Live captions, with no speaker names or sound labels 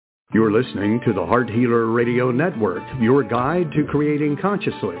You're listening to the Heart Healer Radio Network, your guide to creating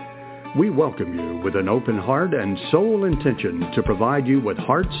consciously. We welcome you with an open heart and soul intention to provide you with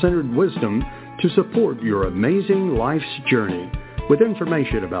heart-centered wisdom to support your amazing life's journey, with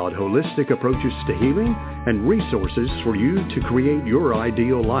information about holistic approaches to healing and resources for you to create your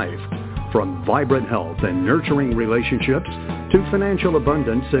ideal life, from vibrant health and nurturing relationships to financial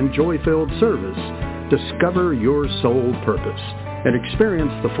abundance and joy-filled service. Discover your soul purpose and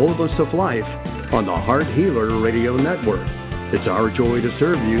experience the fullness of life on the Heart Healer Radio Network. It's our joy to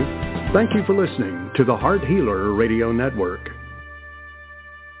serve you. Thank you for listening to the Heart Healer Radio Network.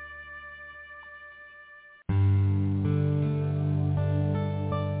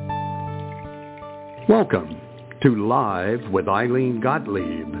 Welcome to Live with Ilene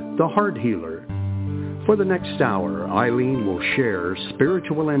Gottlieb, the Heart Healer. For the next hour, Ilene will share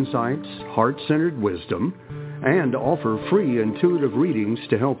spiritual insights, heart-centered wisdom, and offer free intuitive readings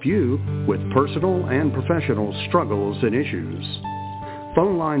to help you with personal and professional struggles and issues.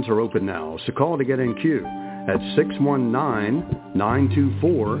 Phone lines are open now, so call to get in queue at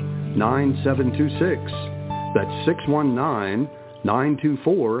 619-924-9726. That's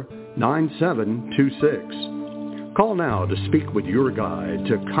 619-924-9726. Call now to speak with your guide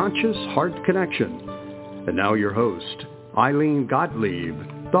to Conscious Heart Connection. And now your host, Ilene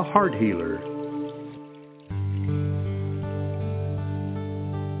Gottlieb, the Heart Healer.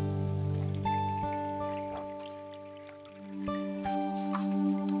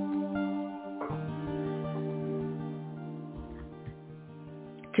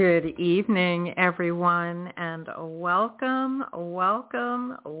 Good evening, everyone, and welcome.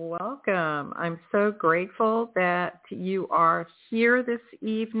 I'm so grateful that you are here this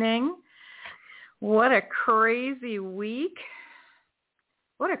evening. What a crazy week.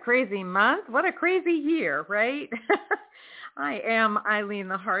 What a crazy month. What a crazy year, right? I am Ilene,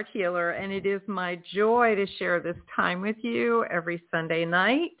 the Heart Healer, and it is my joy to share this time with you every Sunday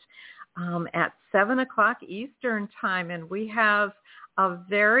night at 7 o'clock Eastern Time, and we have a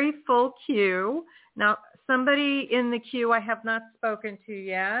very full queue. Now, somebody in the queue I have not spoken to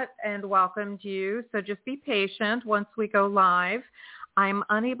yet and welcomed you, so just be patient once we go live. I'm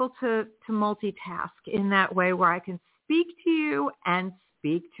unable to multitask in that way where I can speak to you and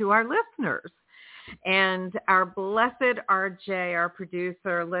speak to our listeners. And our blessed RJ, our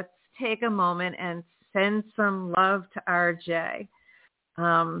producer, let's take a moment and send some love to RJ.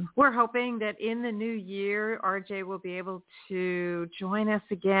 We're hoping that in the new year, RJ will be able to join us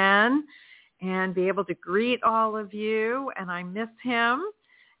again and be able to greet all of you. And I miss him,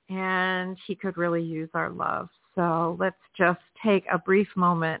 and he could really use our love. So let's just take a brief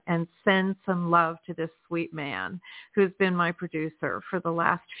moment and send some love to this sweet man who's been my producer for the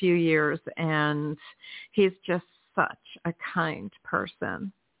last few years, and he's just such a kind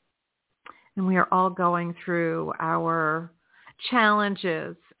person. And we are all going through our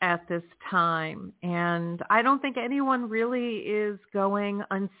challenges at this time, and I don't think anyone really is going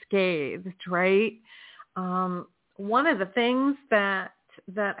unscathed, right? One of the things that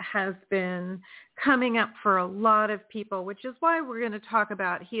has been coming up for a lot of people, which is why we're going to talk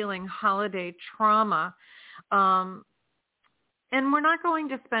about healing holiday trauma. And we're not going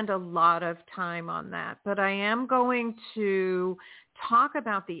to spend a lot of time on that, but I am going to talk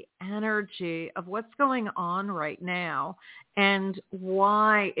about the energy of what's going on right now and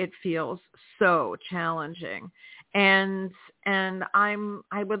why it feels so challenging. And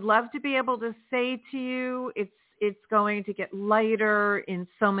I would love to be able to say to you, it's going to get lighter in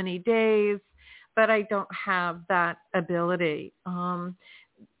so many days, but I don't have that ability.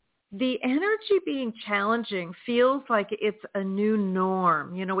 The energy being challenging feels like it's a new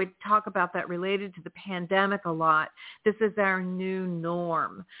norm. You know, we talk about that related to the pandemic a lot. This is our new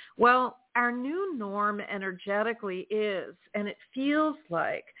norm. Well, our new norm energetically is, and it feels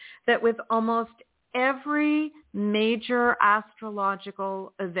like that with almost every major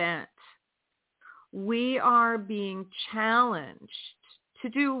astrological event, we are being challenged to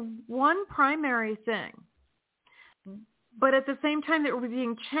do one primary thing. But at the same time that we're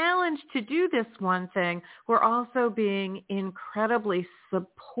being challenged to do this one thing, we're also being incredibly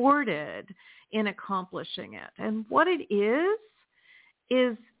supported in accomplishing it. And what it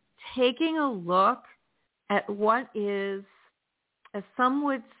is taking a look at what is, as some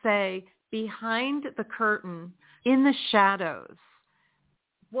would say, behind the curtain, in the shadows,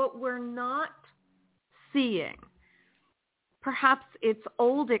 what we're not seeing. Perhaps it's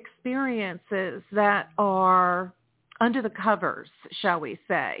old experiences that are under the covers, shall we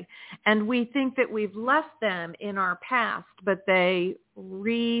say, and we think that we've left them in our past, but they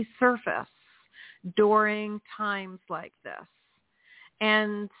resurface during times like this.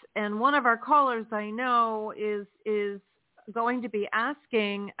 And one of our callers I know is going to be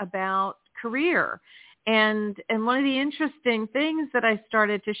asking about career. And one of the interesting things that I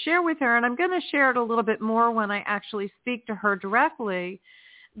started to share with her, and I'm going to share it a little bit more when I actually speak to her directly,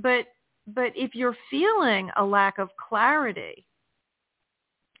 but if you're feeling a lack of clarity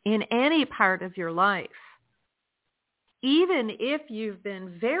in any part of your life, even if you've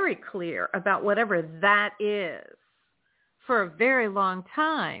been very clear about whatever that is for a very long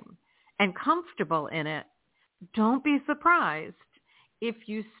time and comfortable in it, don't be surprised if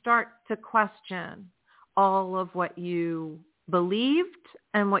you start to question all of what you believed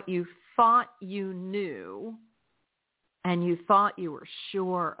and what you thought you knew and you thought you were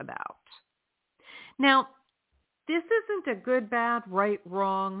sure about. Now, this isn't a good, bad, right,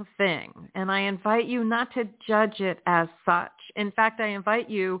 wrong thing, and I invite you not to judge it as such. In fact, I invite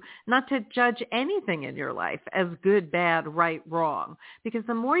you not to judge anything in your life as good, bad, right, wrong, because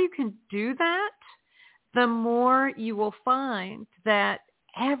the more you can do that, the more you will find that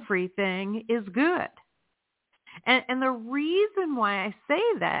everything is good. And the reason why I say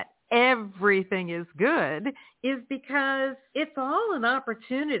that everything is good is because it's all an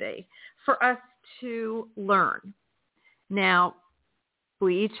opportunity for us to learn. Now,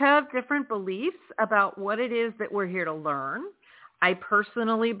 we each have different beliefs about what it is that we're here to learn. I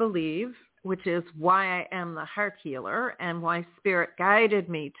personally believe, which is why I am the heart healer and why Spirit guided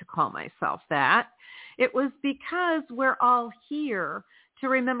me to call myself that, it was because we're all here to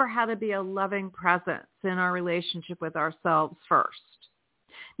remember how to be a loving presence in our relationship with ourselves first.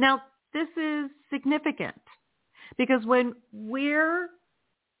 Now, this is significant because when we're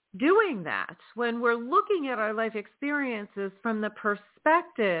doing that, when we're looking at our life experiences from the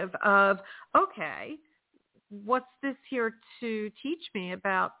perspective of, okay, what's this here to teach me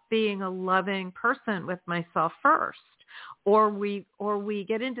about being a loving person with myself first? Or we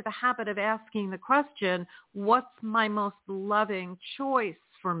get into the habit of asking the question, what's my most loving choice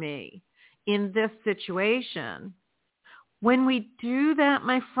for me in this situation? When we do that,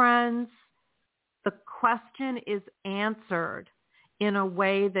 my friends, the question is answered in a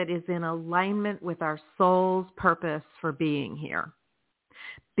way that is in alignment with our soul's purpose for being here.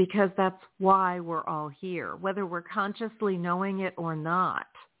 Because that's why we're all here, whether we're consciously knowing it or not.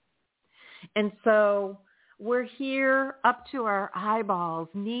 And so we're here up to our eyeballs,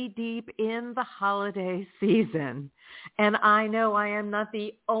 knee-deep in the holiday season. And I know I am not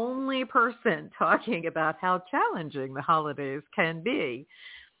the only person talking about how challenging the holidays can be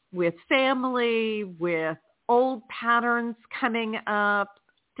with family, with old patterns coming up,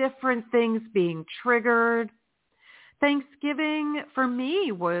 different things being triggered. Thanksgiving for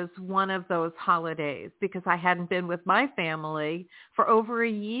me was one of those holidays because I hadn't been with my family for over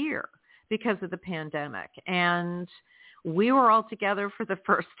a year because of the pandemic. And we were all together for the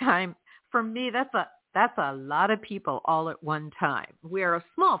first time. For me, that's a lot of people all at one time. We're a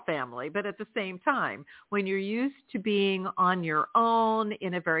small family, but at the same time, when you're used to being on your own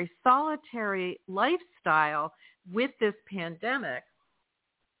in a very solitary lifestyle with this pandemic,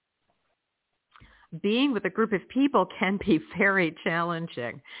 being with a group of people can be very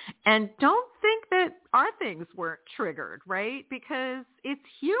challenging. And don't think that our things weren't triggered, right? Because it's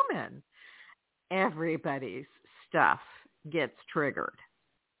human. Everybody's stuff gets triggered.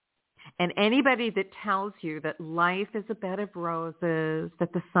 And anybody that tells you that life is a bed of roses,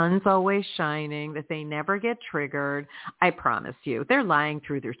 that the sun's always shining, that they never get triggered, I promise you, they're lying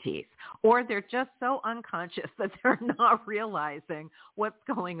through their teeth. Or they're just so unconscious that they're not realizing what's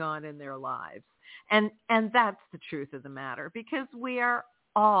going on in their lives. And that's the truth of the matter, because we are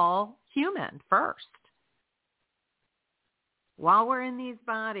all human first. While we're in these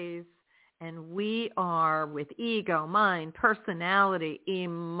bodies, and we are with ego, mind, personality,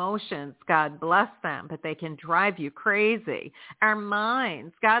 emotions, God bless them, but they can drive you crazy. Our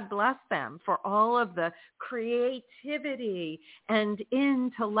minds, God bless them for all of the creativity and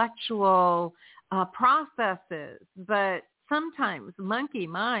intellectual processes, but sometimes monkey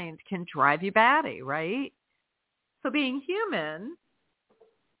mind can drive you batty, right? So being human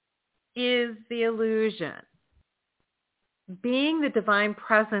is the illusion. Being the divine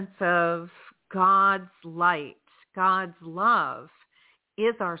presence of God's light, God's love,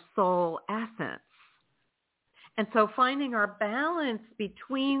 is our soul essence. And so finding our balance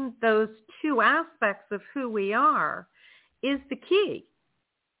between those two aspects of who we are is the key.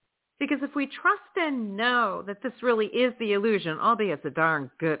 Because if we trust and know that this really is the illusion, albeit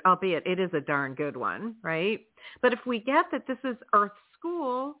it is a darn good one, right? But if we get that this is Earth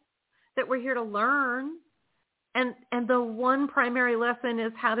School, that we're here to learn, and the one primary lesson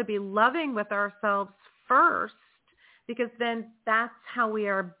is how to be loving with ourselves first, because then that's how we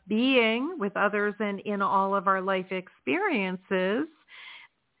are being with others and in all of our life experiences,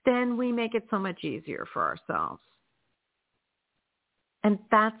 then we make it so much easier for ourselves. And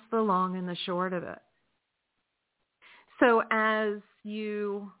that's the long and the short of it. So as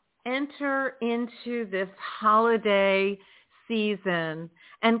you enter into this holiday season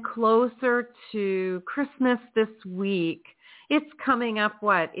and closer to Christmas this week, it's coming up,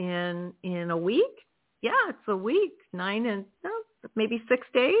 in a week? Yeah, it's a week, maybe 6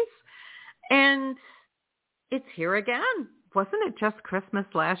 days. And it's here again. Wasn't it just Christmas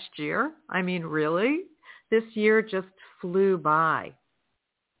last year? I mean, really? This year just flew by.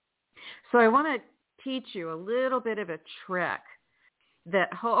 So I want to teach you a little bit of a trick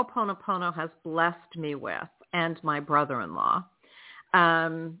that Ho'oponopono has blessed me with, and my brother-in-law,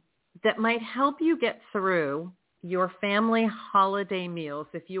 that might help you get through your family holiday meals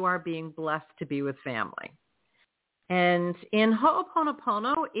if you are being blessed to be with family. And in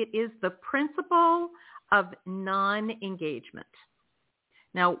Ho'oponopono, it is the principle of non-engagement.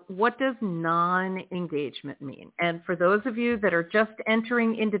 Now, what does non-engagement mean? And for those of you that are just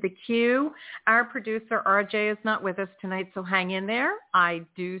entering into the queue, our producer, RJ, is not with us tonight, so hang in there. I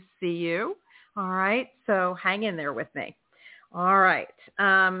do see you. All right, so hang in there with me. All right.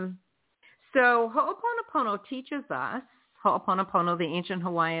 So Ho'oponopono teaches us, Ho'oponopono, the ancient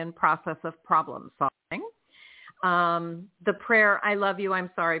Hawaiian process of problem solving. The prayer, I love you, I'm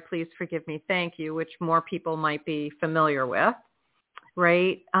sorry, please forgive me, thank you, which more people might be familiar with.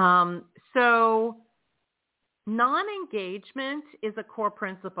 Right? So non-engagement is a core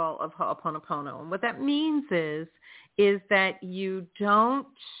principle of Ho'oponopono. And what that means is that you don't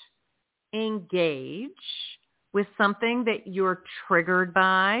engage with something that you're triggered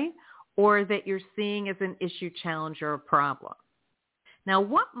by or that you're seeing as an issue, challenge, or a problem. Now,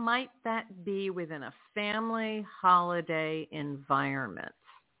 what might that be within a family holiday environment?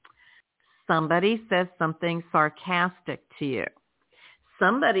 Somebody says something sarcastic to you.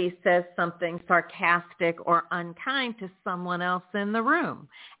 Somebody says something sarcastic or unkind to someone else in the room,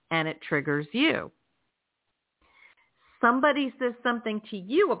 and it triggers you. Somebody says something to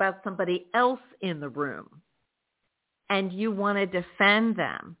you about somebody else in the room, and you want to defend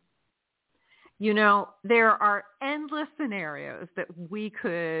them. You know, there are endless scenarios that we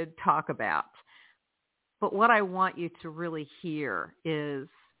could talk about, but what I want you to really hear is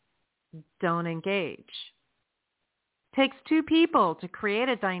don't engage. Takes two people to create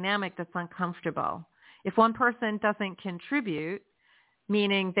a dynamic that's uncomfortable. If one person doesn't contribute,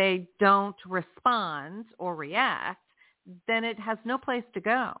 meaning they don't respond or react, then it has no place to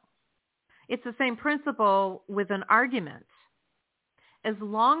go. It's the same principle with an argument. As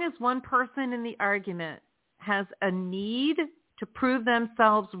long as one person in the argument has a need to prove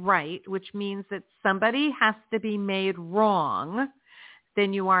themselves right, which means that somebody has to be made wrong,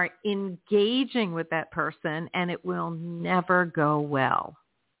 then you are engaging with that person and it will never go well.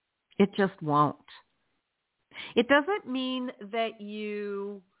 It just won't. It doesn't mean that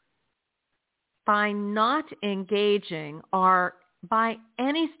you, by not engaging, are by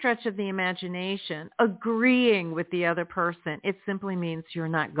any stretch of the imagination agreeing with the other person. It simply means you're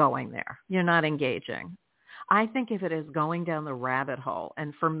not going there. You're not engaging. I think of it as going down the rabbit hole.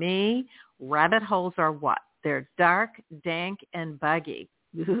 And for me, rabbit holes are what? They're dark, dank, and buggy.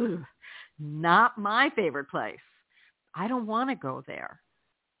 Ugh, not my favorite place. I don't want to go there.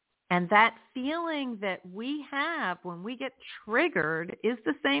 And that feeling that we have when we get triggered is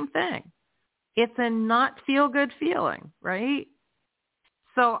the same thing. It's a not feel good feeling, right?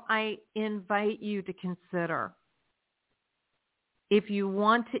 So I invite you to consider, if you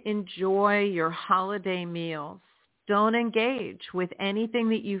want to enjoy your holiday meals, don't engage with anything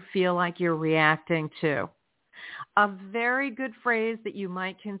that you feel like you're reacting to. A very good phrase that you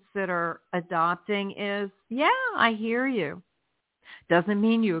might consider adopting is, yeah, I hear you. Doesn't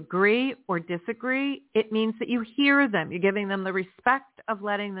mean you agree or disagree. It means that you hear them. You're giving them the respect of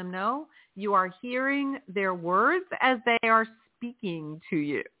letting them know you are hearing their words as they are speaking to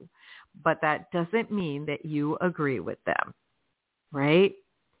you. But that doesn't mean that you agree with them, right?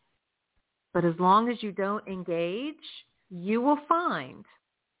 But as long as you don't engage, you will find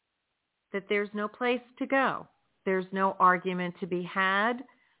that there's no place to go. There's no argument to be had.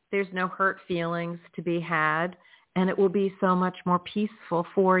 There's no hurt feelings to be had. And it will be so much more peaceful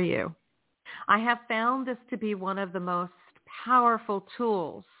for you. I have found this to be one of the most powerful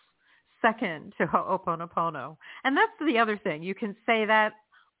tools, second to Ho'oponopono. And that's the other thing. You can say that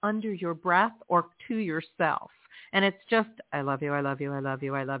under your breath or to yourself. And it's just, I love you, I love you, I love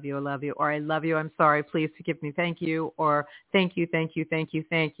you, I love you, I love you, or I love you, I'm sorry, please forgive me, thank you, or thank you, thank you, thank you,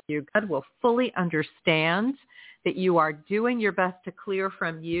 thank you. God will fully understand that you are doing your best to clear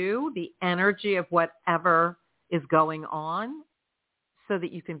from you the energy of whatever is going on so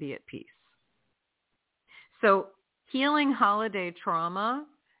that you can be at peace. So healing holiday trauma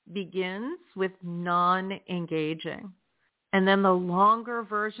begins with non-engaging. And then the longer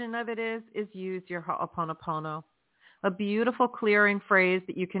version of it is use your Ho'oponopono. A beautiful clearing phrase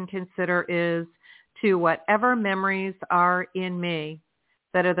that you can consider is, to whatever memories are in me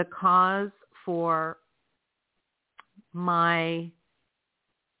that are the cause for my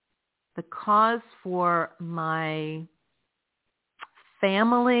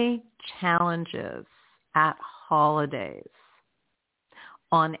family challenges at holidays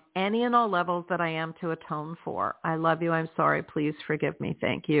on any and all levels that I am to atone for. I love you, I'm sorry, please forgive me,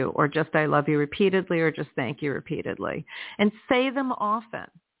 thank you, or just I love you repeatedly, or just thank you repeatedly. And say them often.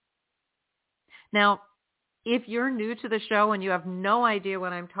 Now, if you're new to the show and you have no idea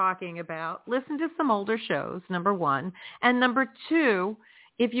what I'm talking about, listen to some older shows, number one. And number two,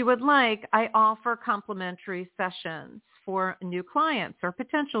 if you would like, I offer complimentary sessions for new clients or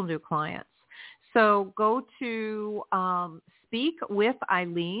potential new clients. So go to Speak with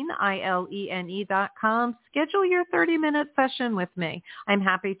Ilene, ILENE.com. Schedule your 30-minute session with me. I'm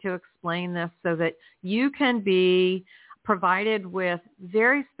happy to explain this so that you can be provided with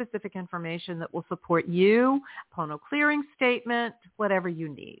very specific information that will support you, Pono clearing statement, whatever you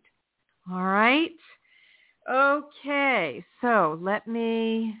need. All right? Okay, so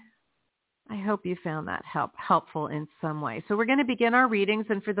I hope you found that helpful in some way. So we're going to begin our readings.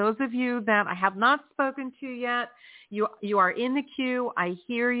 And for those of you that I have not spoken to yet, you are in the queue. I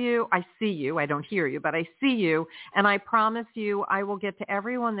hear you. I see you. I don't hear you, but I see you. And I promise you, I will get to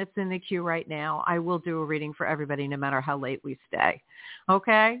everyone that's in the queue right now. I will do a reading for everybody, no matter how late we stay.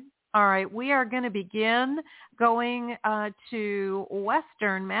 Okay? All right. We are going to begin going to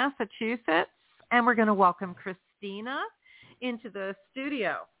Western Massachusetts, and we're going to welcome Christina into the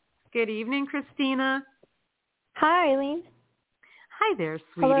studio. Good evening, Christina. Hi, Ilene. Hi there,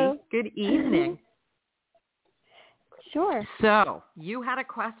 sweetie. Hello. Good evening. Sure. So you had a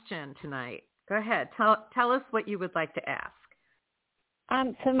question tonight. Go ahead. Tell us what you would like to ask.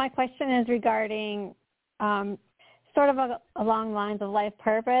 So my question is regarding sort of along the lines of life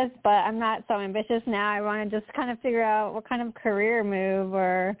purpose, but I'm not so ambitious now. I want to just kind of figure out what kind of career move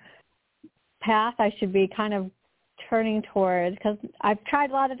or path I should be kind of turning towards, because I've tried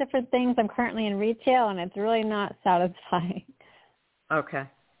a lot of different things. I'm currently in retail, and it's really not satisfying. Okay.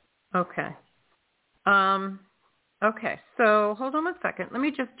 Okay, so hold on one second. Let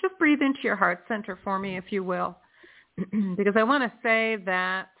me just breathe into your heart center for me, if you will, because I want to say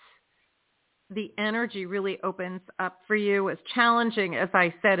that the energy really opens up for you. As challenging as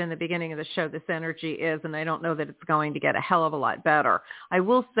I said in the beginning of the show, this energy is, and I don't know that it's going to get a hell of a lot better. I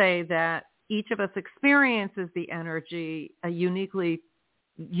will say that each of us experiences the energy uniquely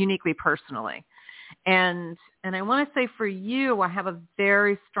personally. And I want to say for you, I have a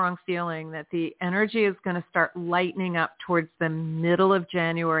very strong feeling that the energy is going to start lightening up towards the middle of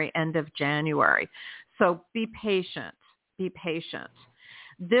January, end of January. So be patient.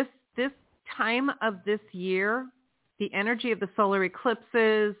 This time of this year, the energy of the solar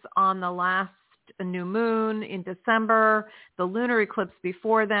eclipses on the last new moon in December, the lunar eclipse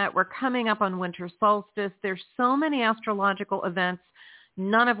before that, we're coming up on winter solstice. There's so many astrological events,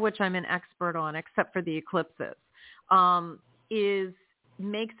 none of which I'm an expert on except for the eclipses,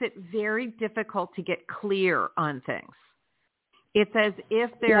 makes it very difficult to get clear on things. It's as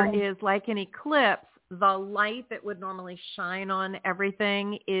if there is, like an eclipse, the light that would normally shine on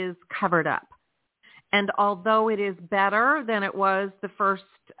everything is covered up. And although it is better than it was the first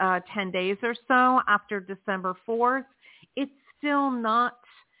 10 days or so after December 4th, it's still not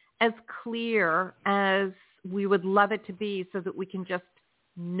as clear as we would love it to be, so that we can just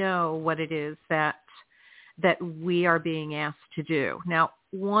know what it is that we are being asked to do. Now,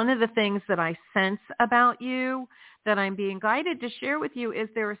 one of the things that I sense about you that I'm being guided to share with you is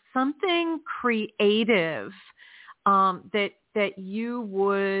there is something creative that you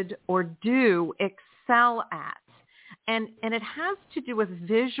would or do excel at. And it has to do with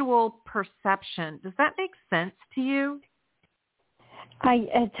visual perception. Does that make sense to you?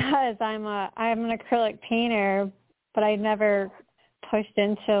 It does. I'm an acrylic painter, but I never pushed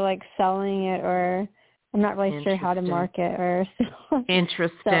into like selling it, or I'm not really sure how to market or sell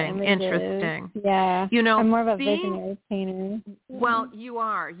Interesting. Yeah. I'm more of a visionary painter. Well, you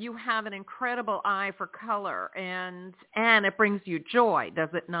are. You have an incredible eye for color, and it brings you joy, does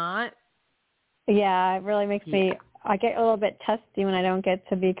it not? Yeah, it really makes me, I get a little bit testy when I don't get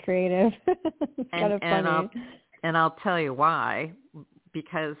to be creative. It's kind of funny. And I'll tell you why,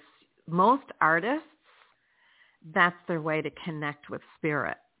 because most artists, that's their way to connect with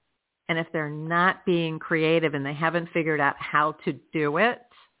spirit. And if they're not being creative and they haven't figured out how to do it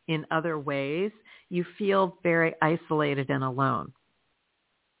in other ways, you feel very isolated and alone.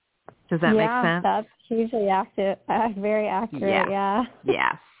 Does that make sense? Yeah, that's hugely very accurate, yeah.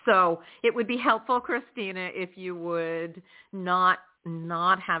 Yeah. So it would be helpful, Christina, if you would not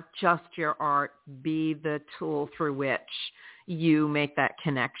have just your art be the tool through which you make that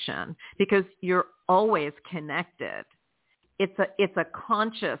connection, because you're always connected. It's a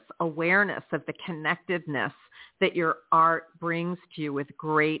conscious awareness of the connectedness that your art brings to you with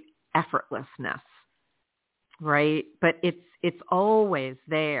great effortlessness, right? But it's always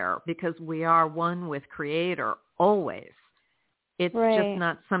there because we are one with Creator, always. It's just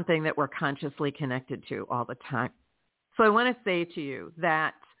not something that we're consciously connected to all the time. So I want to say to you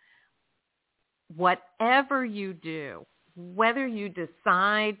that whatever you do, whether you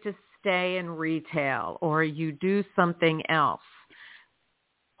decide to stay in retail or you do something else,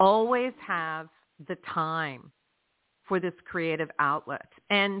 always have the time for this creative outlet.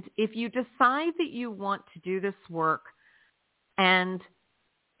 And if you decide that you want to do this work and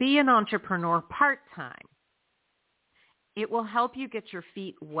be an entrepreneur part-time, it will help you get your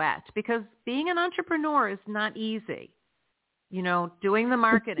feet wet, because being an entrepreneur is not easy. You know, doing the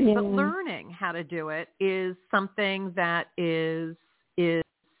marketing, but learning how to do it is something that can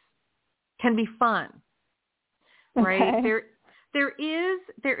be fun, right? Okay. There is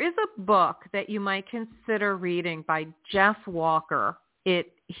a book that you might consider reading by Jeff Walker.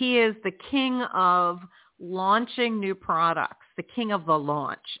 He is the king of launching new products, the king of the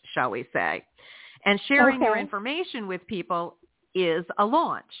launch, shall we say. And sharing your information with people is a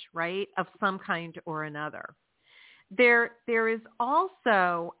launch, right, of some kind or another. There is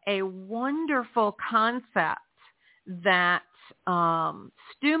also a wonderful concept that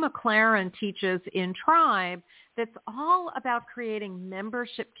Stu McLaren teaches in Tribe that's all about creating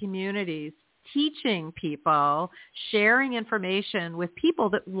membership communities, teaching people, sharing information with people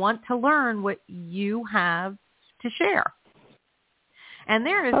that want to learn what you have to share. And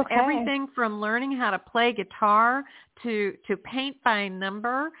there is everything from learning how to play guitar to paint by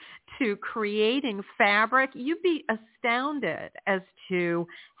number to creating fabric. You'd be astounded as to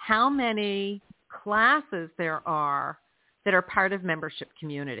how many classes there are that are part of membership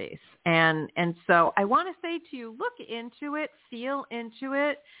communities. And so I want to say to you, look into it, feel into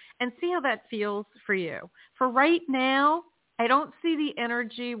it, and see how that feels for you. For right now, I don't see the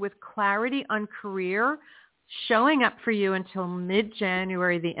energy with clarity on career showing up for you until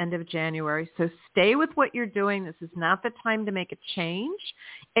mid-January, the end of January. So stay with what you're doing. This is not the time to make a change,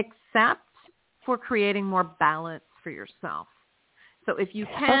 except for creating more balance for yourself. So if you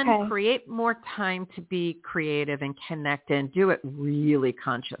can, create more time to be creative and connect, and do it really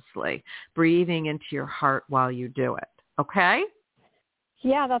consciously, breathing into your heart while you do it. Okay?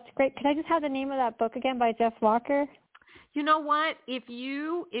 Yeah, that's great. Could I just have the name of that book again by Jeff Walker? You know what? If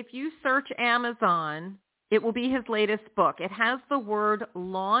you search Amazon, it will be his latest book. It has the word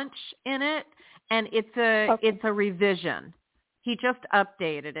launch in it, and it's a revision. He just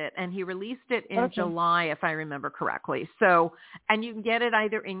updated it, and he released it in July, if I remember correctly. So, and you can get it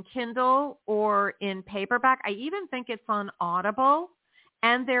either in Kindle or in paperback. I even think it's on Audible,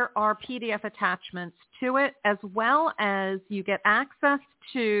 and there are PDF attachments to it, as well as you get access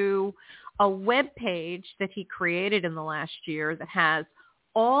to a web page that he created in the last year that has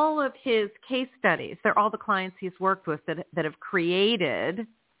all of his case studies. They're all the clients he's worked with that have created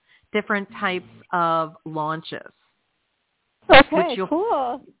different types of launches. Okay,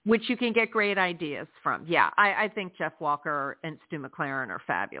 cool. Which you can get great ideas from. Yeah, I think Jeff Walker and Stu McLaren are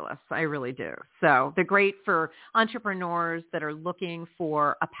fabulous. I really do. So they're great for entrepreneurs that are looking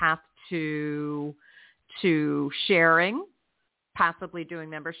for a path to sharing, possibly doing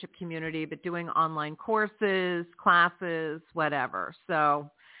membership community, but doing online courses, classes, whatever. So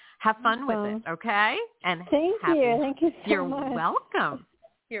have fun with it, okay? And Thank you. Thank you so much. You're welcome.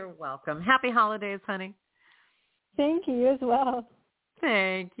 You're welcome. Happy holidays, honey. Thank you as well.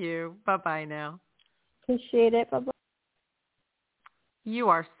 Thank you. Bye-bye now. Appreciate it. Bye-bye. You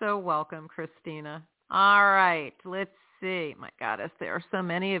are so welcome, Christina. All right. Let's see. My goddess, there are so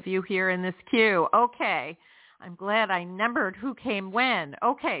many of you here in this queue. Okay. I'm glad I numbered who came when.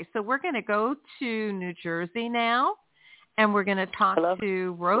 Okay. So we're going to go to New Jersey now, and we're going to talk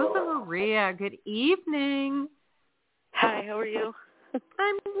to Rosa Maria. Good evening. Hi. How are you?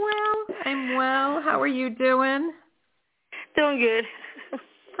 I'm well. How are you doing? Doing good.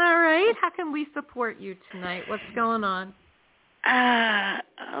 All right. How can we support you tonight? What's going on?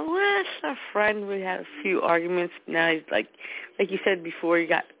 With a friend, we had a few arguments. Now he's like you said before, he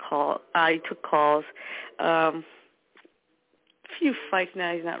took calls. A few fights.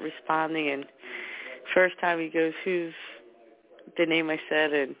 Now he's not responding. And first time he goes, "Who's the name I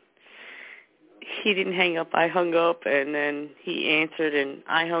said?" And he didn't hang up. I hung up, and then he answered, and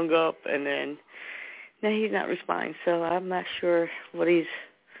I hung up, and then now he's not responding. So I'm not sure what he's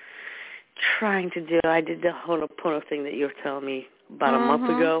trying to do. I did the Ho'oponopono thing that you were telling me about a month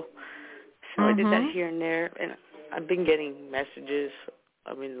ago. So I did that here and there, and I've been getting messages,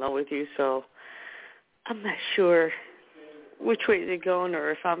 I'm in love with you, so I'm not sure which way they're going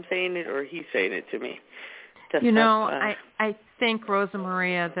or if I'm saying it or he's saying it to me. I think, Rosa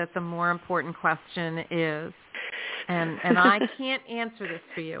Maria, that the more important question is, and I can't answer this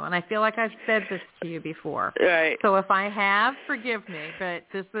for you, and I feel like I've said this to you before. Right. So if I have, forgive me, but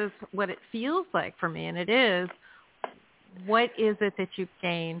this is what it feels like for me, and it is, what is it that you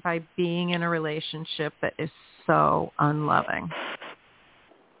gain by being in a relationship that is so unloving?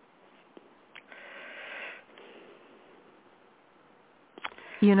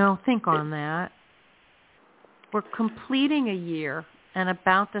 Think on that. We're completing a year and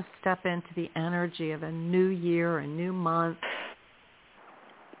about to step into the energy of a new year, a new month.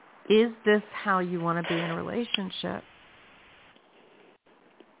 Is this how you want to be in a relationship?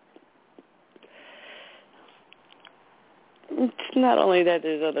 It's not only that,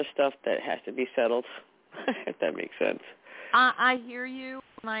 there's other stuff that has to be settled, if that makes sense. I hear you,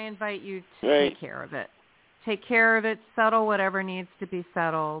 and I invite you to take care of it. Take care of it, settle whatever needs to be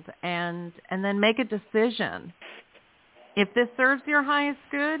settled, and then make a decision. If this serves your highest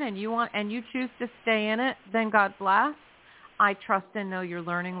good and you choose to stay in it, then God bless. I trust and know you're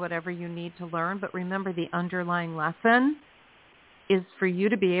learning whatever you need to learn, but remember the underlying lesson is for you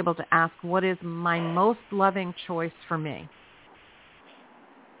to be able to ask, what is my most loving choice for me?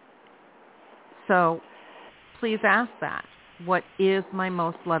 So please ask that. What is my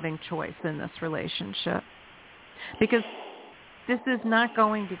most loving choice in this relationship? Because this is not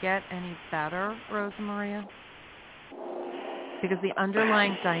going to get any better, Rosa Maria, because the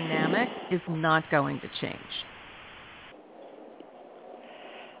underlying dynamic is not going to change.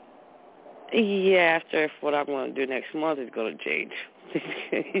 Yeah, after what I'm going to do next month is going to change.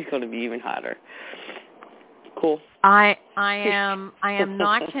 He's going to be even hotter. Cool. I am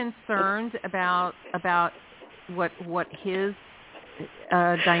not concerned about what his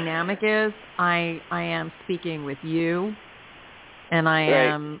dynamic is. I am speaking with you, and I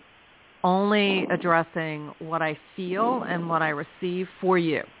am only addressing what I feel and what I receive for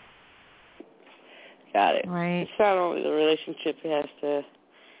you. Got it. Right. It's not only the relationship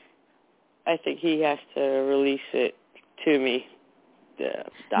I think he has to release it to me.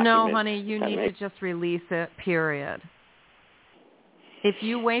 No, honey, you need to just release it, period. If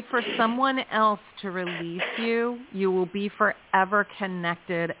you wait for someone else to release you, you will be forever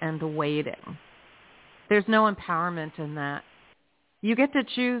connected and waiting. There's no empowerment in that. You get to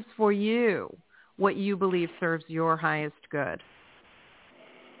choose for you what you believe serves your highest good.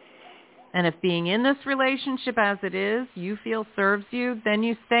 And if being in this relationship as it is, you feel serves you, then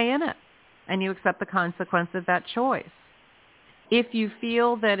you stay in it and you accept the consequence of that choice. If you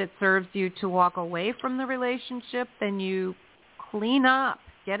feel that it serves you to walk away from the relationship, then you clean up,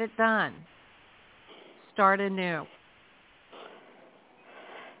 get it done, start anew.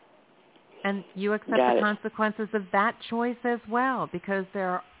 And you accept the consequences of that choice as well, because there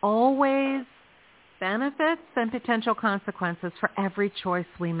are always benefits and potential consequences for every choice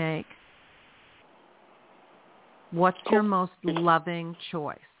we make. What's your most loving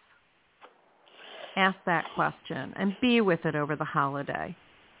choice? Ask that question and be with it over the holiday.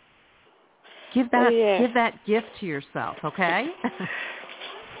 Give that gift to yourself, okay?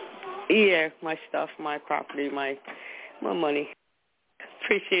 Yeah, my stuff, my property, my money.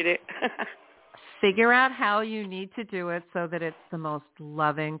 Appreciate it. Figure out how you need to do it so that it's the most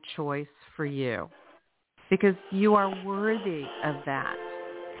loving choice for you, because you are worthy of that.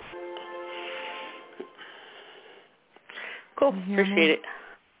 Cool. Appreciate it.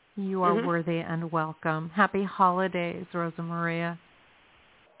 You are worthy and welcome. Happy holidays, Rosa Maria.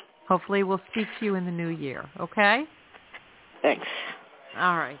 Hopefully we'll speak to you in the new year, okay? Thanks.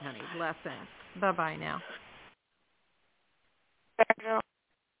 All right, honey. Blessings. Bye-bye now.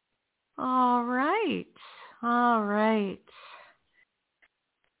 All right.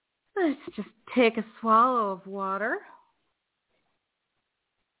 Let's just take a swallow of water.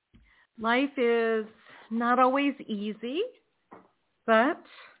 Life is not always easy, but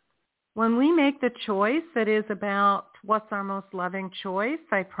when we make the choice that is about what's our most loving choice,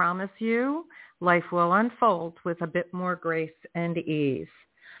 I promise you, life will unfold with a bit more grace and ease.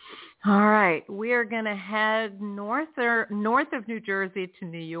 All right, we are going to head north of New Jersey to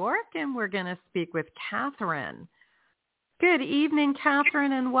New York, and we're going to speak with Catherine. Good evening,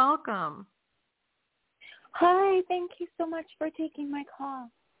 Catherine, and welcome. Hi, thank you so much for taking my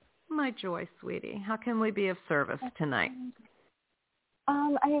call. My joy, sweetie. How can we be of service tonight?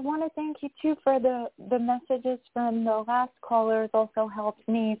 I want to thank you, too, for the messages from the last callers also helped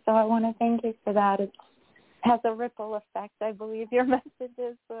me, so I want to thank you for that. It has a ripple effect, I believe, your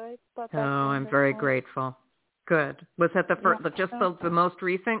messages. So I thought that's I'm very grateful. Good. Was that the most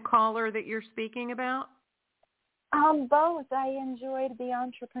recent caller that you're speaking about? Both. I enjoyed the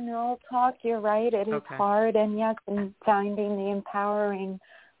entrepreneurial talk. You're right. It is hard, and yes, and finding the empowering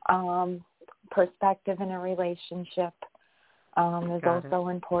perspective in a relationship is also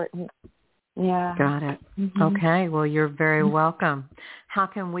important. Yeah. Got it. Mm-hmm. Okay. Well, you're very welcome. How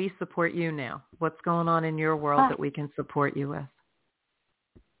can we support you now? What's going on in your world that we can support you with?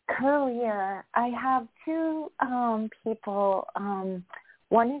 Career. I have two people.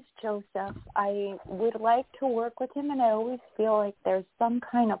 One is Joseph. I would like to work with him, and I always feel like there's some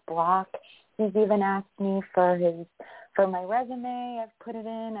kind of block. He's even asked me for my resume. I've put it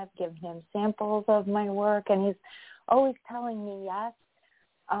in. I've given him samples of my work, and he's always telling me yes.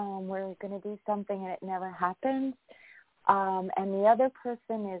 We're going to do something, and it never happens. And the other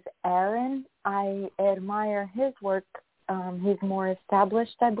person is Aaron. I admire his work. He's more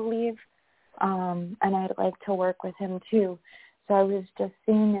established, I believe, and I'd like to work with him too. So I was just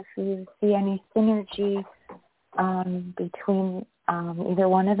seeing if you see any synergy between either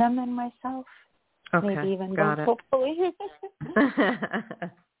one of them and myself. Okay, maybe even got both, hopefully.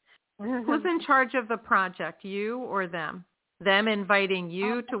 Who's in charge of the project, you or them? Them inviting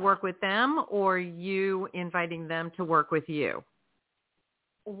you to work with them, or you inviting them to work with you?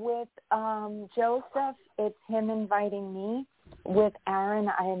 With Joseph, it's him inviting me. With Aaron,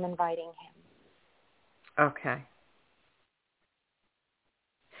 I am inviting him. Okay.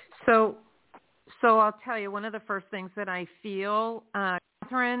 So I'll tell you, one of the first things that I feel,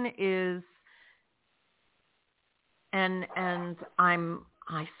 Catherine, is, and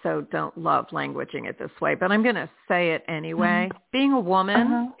I so don't love languaging it this way, but I'm going to say it anyway. Mm-hmm. Being a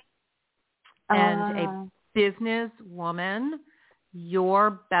woman and a business woman,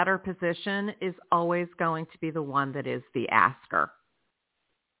 your better position is always going to be the one that is the asker.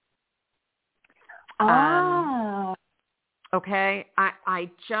 Okay, I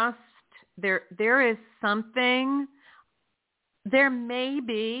just, there is something, there may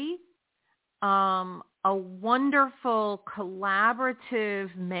be a wonderful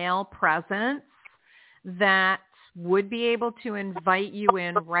collaborative male presence that would be able to invite you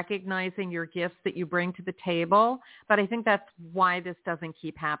in, recognizing your gifts that you bring to the table. But I think that's why this doesn't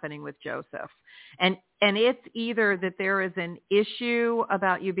keep happening with Joseph. And it's either that there is an issue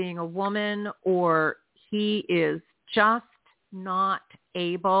about you being a woman, or he is just not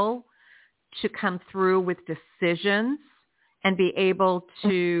able to come through with decisions and be able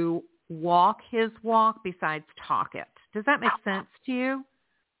to walk his walk besides talk it. Does that make sense to you?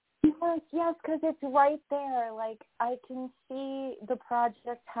 Yes, because it's right there. Like, I can see the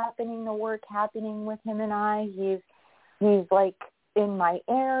project happening, the work happening with him and I. He's like in my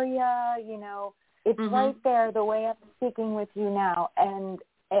area, you know. It's right there the way I'm speaking with you now. And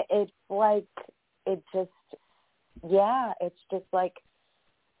it's like, it's just like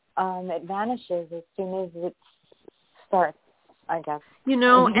it vanishes as soon as it starts, I guess. You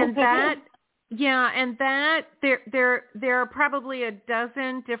know, and that, and that, there are probably a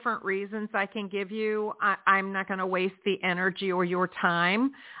dozen different reasons I can give you. I'm not going to waste the energy or your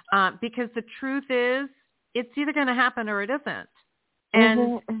time because the truth is, it's either going to happen or it isn't.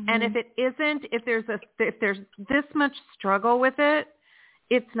 And and if it isn't, if there's this much struggle with it,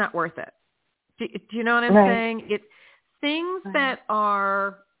 it's not worth it. Do you know what I'm saying? Things that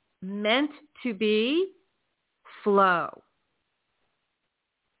are meant to be flow.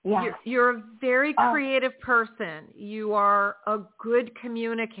 Yeah. You're a very creative person. You are a good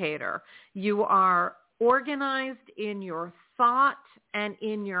communicator. You are organized in your thought and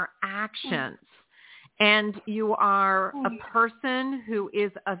in your actions. And you are a person who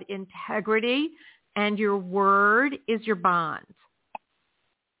is of integrity, and your word is your bond.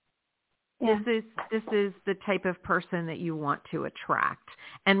 Yeah. This is the type of person that you want to attract.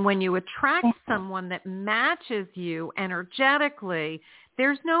 And when you attract someone that matches you energetically,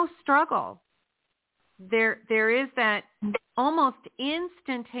 there's no struggle. There is that almost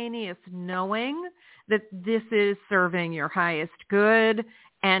instantaneous knowing that this is serving your highest good,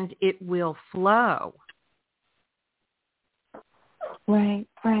 and it will flow. Right.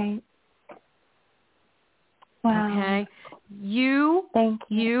 Wow. Okay. Thank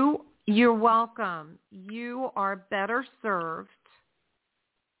you. You're welcome. You are better served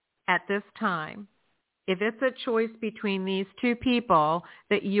at this time if it's a choice between these two people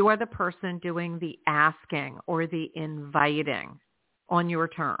that you are the person doing the asking or the inviting on your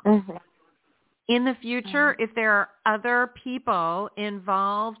terms. Mm-hmm. In the future, if there are other people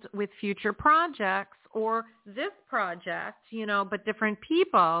involved with future projects or this project, but different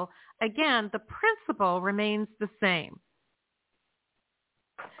people, again, the principle remains the same.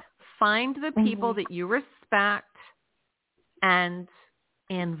 Find the people that you respect and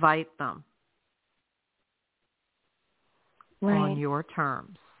invite them on your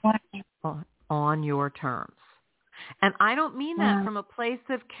terms. Right. On your terms. And I don't mean that from a place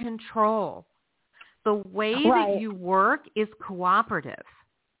of control. The way that you work is cooperative.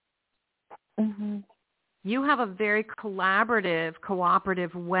 Mm-hmm. You have a very collaborative,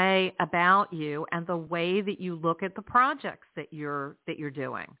 cooperative way about you and the way that you look at the projects that you're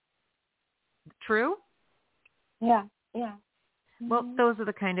doing. True? Yeah. Mm-hmm. Well, those are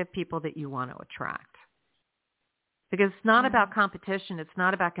the kind of people that you want to attract. Because it's not about competition. It's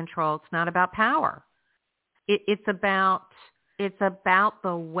not about control. It's not about power. It's about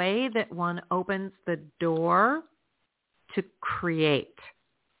the way that one opens the door to create.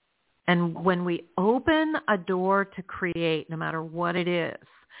 And when we open a door to create, no matter what it is,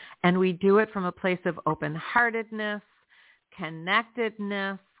 and we do it from a place of open-heartedness,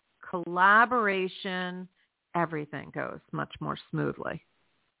 connectedness, collaboration, everything goes much more smoothly.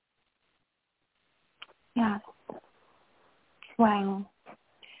 Yes. Wow.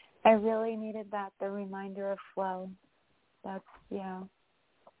 I really needed that, the reminder of flow.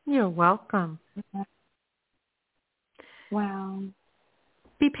 You're welcome. Wow.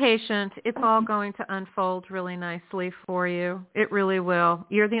 Be patient. It's all going to unfold really nicely for you. It really will.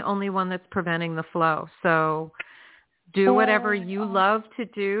 You're the only one that's preventing the flow. So do whatever you love to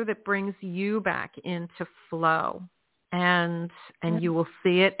do that brings you back into flow, and you will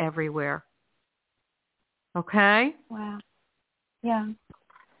see it everywhere. Okay? Wow. Yeah.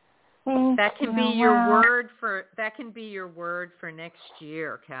 That can be your word for next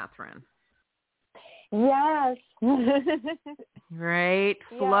year, Catherine. Yes. Right?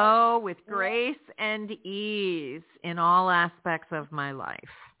 Yes. Flow with grace and ease in all aspects of my life.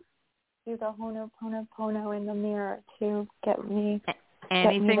 Do the Ho'oponopono in the mirror to get me.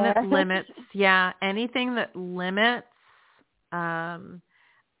 Anything get me that limits, anything that limits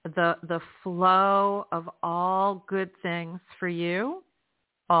the flow of all good things for you,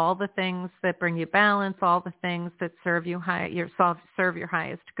 all the things that bring you balance, all the things that serve you serve your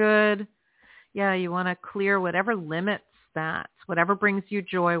highest good. Yeah, you want to clear whatever limits that, whatever brings you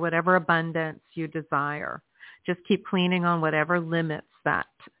joy, whatever abundance you desire. Just keep cleaning on whatever limits that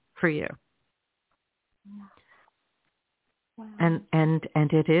for you. Wow. And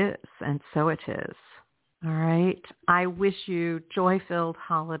it is, and so it is. All right. I wish you joy-filled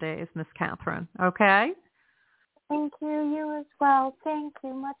holidays, Miss Catherine. Okay? Thank you. You as well. Thank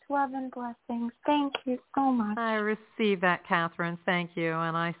you. Much love and blessings. Thank you so much. I receive that, Catherine. Thank you.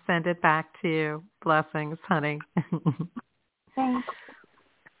 And I send it back to you. Blessings, honey. Thanks.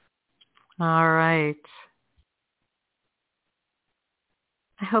 All right.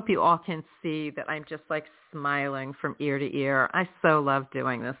 I hope you all can see that I'm just like smiling from ear to ear. I so love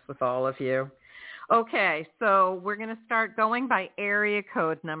doing this with all of you. Okay, so we're going to start going by area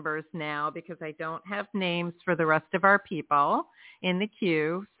code numbers now because I don't have names for the rest of our people in the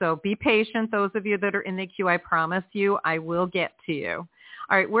queue. So be patient, those of you that are in the queue. I promise you I will get to you.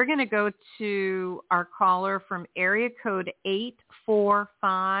 All right, we're going to go to our caller from area code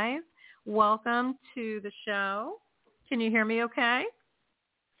 845. Welcome to the show. Can you hear me okay?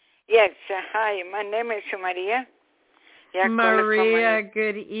 Yes. Hi, my name is Maria. Maria,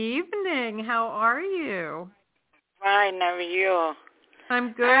 good evening. How are you? Fine, how are you?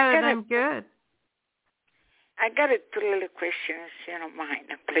 I'm good. I'm good. I got two little questions, you don't mind,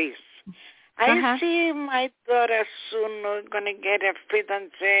 please. I see my daughter soon going to get a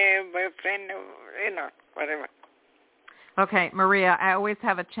fiancé, boyfriend, whatever. Okay, Maria, I always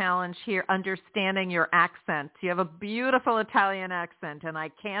have a challenge here understanding your accent. You have a beautiful Italian accent, and I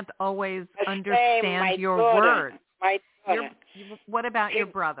can't always understand your words. My daughter. What about your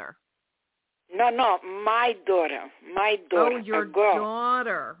brother? No, my daughter. My daughter. Oh, your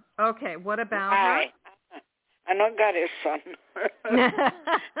daughter. Okay, what about her? I don't got a son.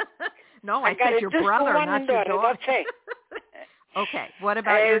 No, I said your brother, not your daughter. That's it. Okay, what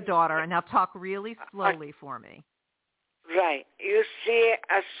about your daughter? And now talk really slowly for me. Right. You see,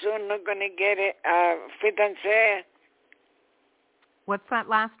 as soon as I'm going to get a fiancé. What's that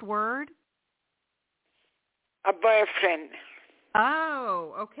last word? A boyfriend.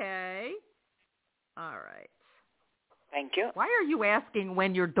 Oh, okay. All right. Thank you. Why are you asking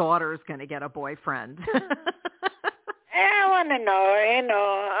when your daughter's going to get a boyfriend? I want to know, I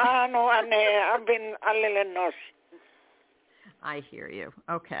don't know, I've been a little nosy. I hear you.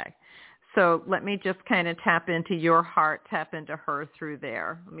 Okay. So let me just kind of tap into your heart, tap into her through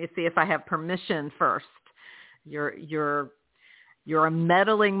there. Let me see if I have permission first. You're a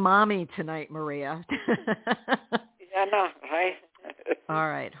meddling mommy tonight, Maria. Yeah, no, right? All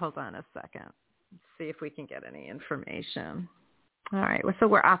right. Hold on a second. Let's see if we can get any information. All right. So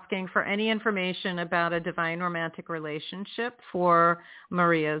we're asking for any information about a divine romantic relationship for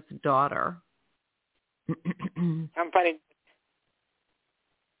Maria's daughter. Somebody.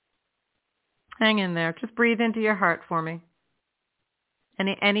 Hang in there. Just breathe into your heart for me.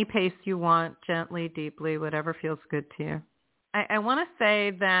 Any pace you want, gently, deeply, whatever feels good to you. I want to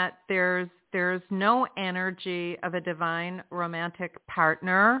say that there's no energy of a divine romantic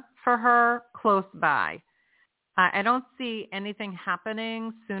partner for her close by. I don't see anything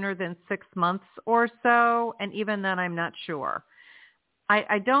happening sooner than 6 months or so, and even then I'm not sure.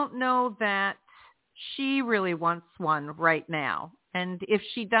 I don't know that she really wants one right now. And if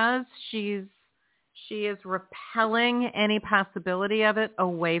she does, she is repelling any possibility of it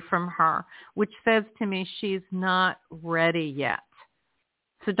away from her, which says to me she's not ready yet.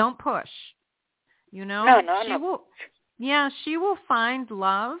 So don't push. You know, she will. Yeah, she will find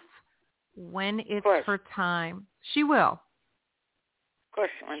love when it's her time. She will. Of course,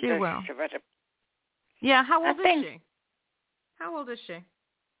 she will. Yeah, how old is she? How old is she?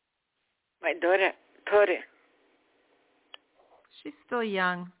 My daughter, 30. She's still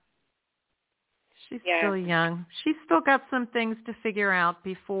young. She's still young. She's still got some things to figure out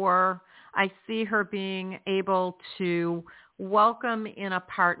before I see her being able to welcome in a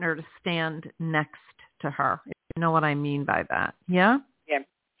partner to stand next to her. If you know what I mean by that. Yeah? Yeah.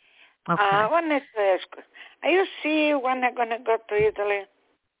 Okay. I wanted to ask, are you see when I'm going to go to Italy?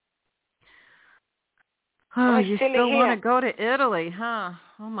 Oh, you still want to go to Italy, huh?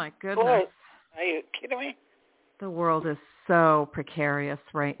 Oh, my goodness. Boy, are you kidding me? The world is so precarious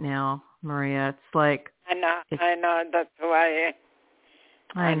right now, Maria. It's like... I know. That's why.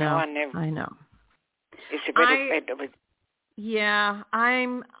 I know. It's a very bad. Yeah, I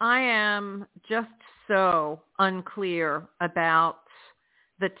am just so unclear about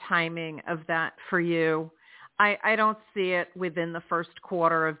the timing of that for you. I don't see it within the first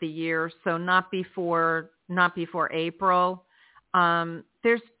quarter of the year, so not before April.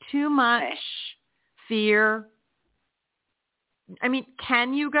 There's too much fear. I mean,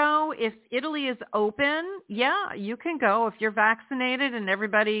 can you go? If Italy is open, yeah, you can go. If you're vaccinated and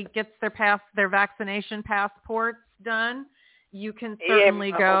everybody gets their vaccination passports done, you can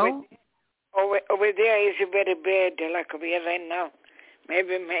certainly go. Over there is very bad, like we are right now.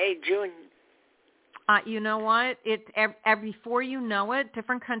 Maybe May, June. You know what? Before you know it,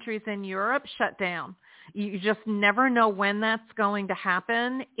 different countries in Europe shut down. You just never know when that's going to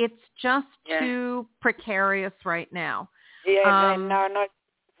happen. It's just too precarious right now. Yeah, right now, not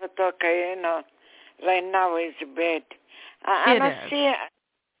okay, right now is bad. I don't see.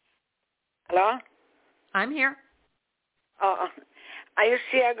 Hello? I'm here. Oh, are you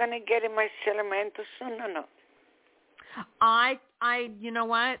see I'm gonna get in my Elemento soon or no? You know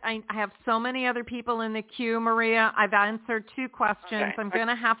what? I have so many other people in the queue, Maria. I've answered 2 questions. Okay. I'm going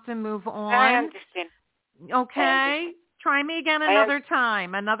to have to move on. I understand. Okay. Try me again another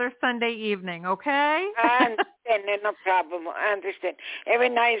time, another Sunday evening, okay? I understand. No problem. I understand. Have a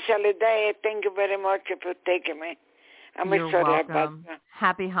nice holiday. Thank you very much for taking me. You're welcome.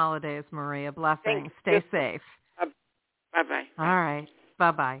 Happy holidays, Maria. Blessings. Stay safe. Bye-bye. All right.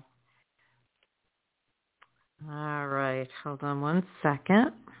 Bye-bye. All right. Hold on one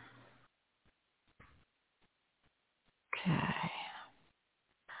second. Okay.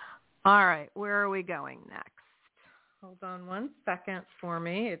 All right. Where are we going next? Hold on one second for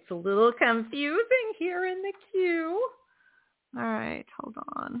me. It's a little confusing here in the queue. All right. Hold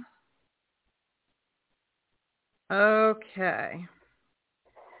on. Okay.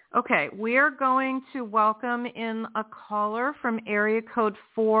 Okay. We are going to welcome in a caller from area code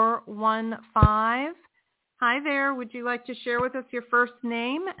 415. Hi there. Would you like to share with us your first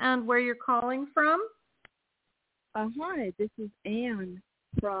name and where you're calling from? Hi. This is Anne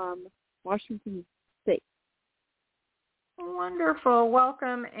from Washington State. Wonderful.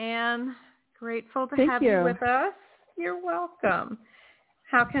 Welcome, Anne. Grateful to have you with us. You're welcome.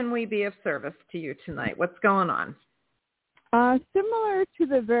 How can we be of service to you tonight? What's going on? Similar to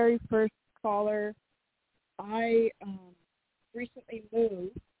the very first caller, I recently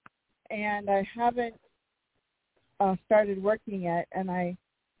moved, and I haven't started working yet, and I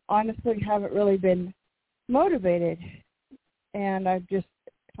honestly haven't really been motivated. And I'm just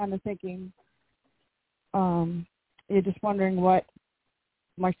kind of thinking, you're just wondering what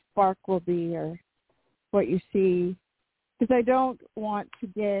my spark will be or what you see. Because I don't want to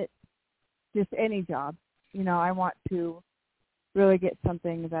get just any job. You know, I want to really get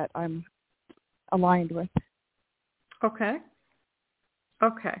something that I'm aligned with. Okay.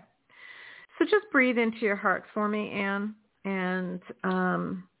 Okay. So just breathe into your heart for me, Anne. And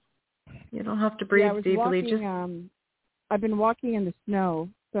you don't have to breathe deeply. Walking, I've been walking in the snow,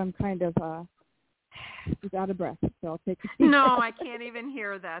 so I'm kind of just out of breath. So I'll take a deep No, breath. I can't even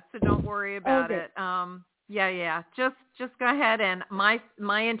hear that, so don't worry about it. Yeah. Just go ahead, and my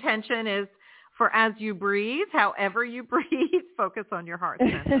intention is for as you breathe, however you breathe, focus on your heart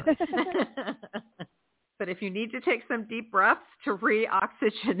center. But if you need to take some deep breaths to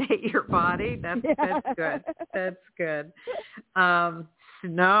reoxygenate your body, that's good. That's good.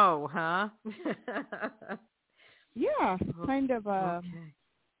 Snow, huh? Yeah, kind of,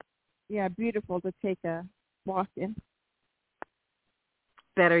 beautiful to take a walk in.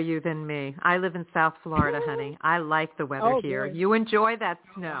 Better you than me. I live in South Florida, honey. I like the weather here. Good. You enjoy that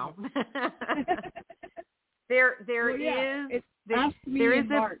snow. There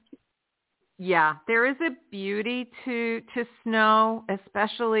is a beauty to snow,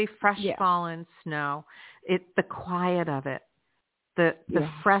 especially fresh fallen snow. It's the quiet of it, the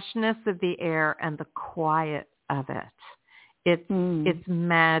freshness of the air and the quiet of it. It's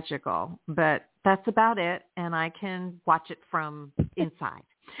magical, but that's about it, and I can watch it from inside.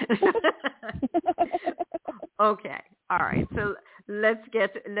 Okay, all right. So let's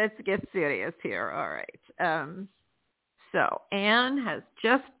get serious here. All right. So Anne has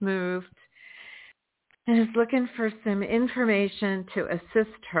just moved and is looking for some information to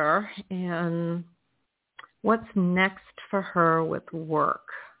assist her in what's next for her with work.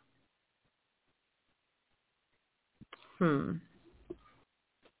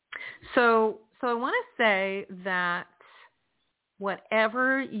 So I want to say that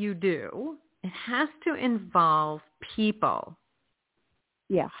whatever you do, it has to involve people.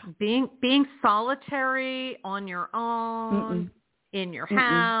 Yeah. Being solitary on your own in your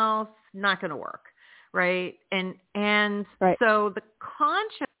house, not going to work, right? And so the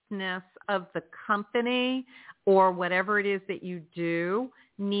consciousness of the company or whatever it is that you do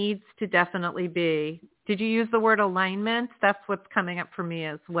needs to definitely be. Did you use the word alignment? That's what's coming up for me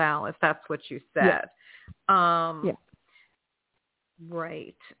as well, if that's what you said. Yeah.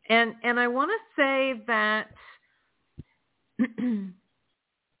 Right. And I want to say that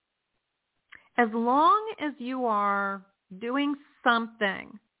as long as you are doing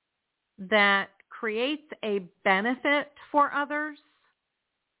something that creates a benefit for others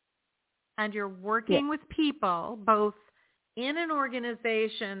and you're working with people, both in an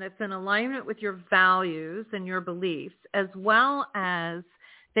organization that's in alignment with your values and your beliefs, as well as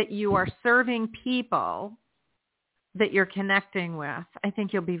that you are serving people that you're connecting with, I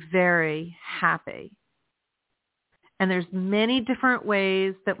think you'll be very happy. And there's many different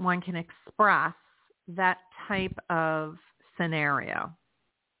ways that one can express that type of scenario.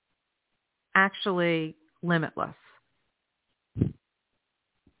 Actually, limitless.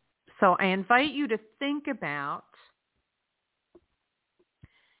 So I invite you to think about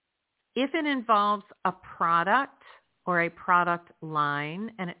if it involves a product or a product line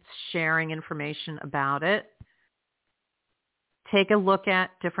and it's sharing information about it, take a look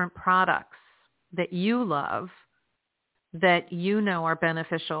at different products that you love that you know are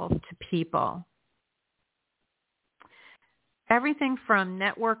beneficial to people. Everything from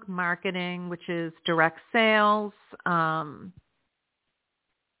network marketing, which is direct sales,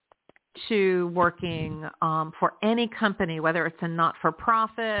 to working for any company, whether it's a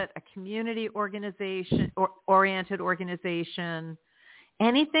not-for-profit, a community organization or oriented organization,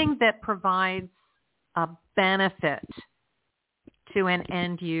 anything that provides a benefit to an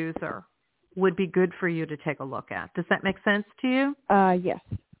end user would be good for you to take a look at. Does that make sense to you? Yes.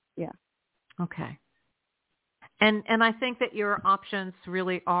 Yeah. Okay. And I think that your options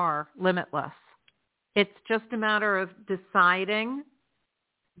really are limitless. It's just a matter of deciding,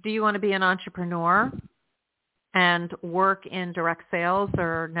 do you want to be an entrepreneur and work in direct sales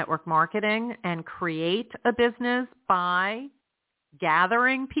or network marketing and create a business by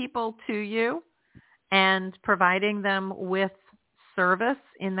gathering people to you and providing them with service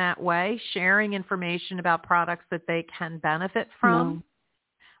in that way, sharing information about products that they can benefit from?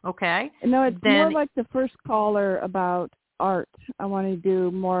 No. Okay. No, it's more like the first caller about art. I want to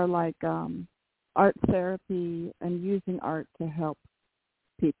do more like art therapy and using art to help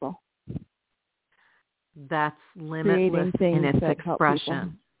people. That's limitless in its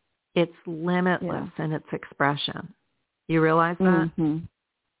expression. It's limitless in its expression. You realize that? Mm-hmm.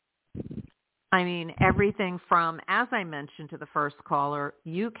 I mean, everything from, as I mentioned to the first caller,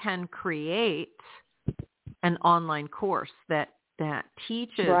 you can create an online course that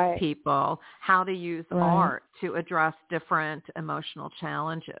teaches people how to use art to address different emotional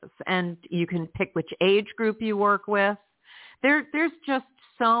challenges. And you can pick which age group you work with. There's just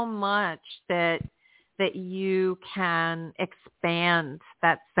so much that you can expand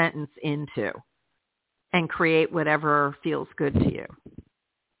that sentence into and create whatever feels good to you.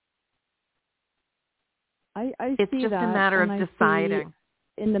 It's just a matter of deciding.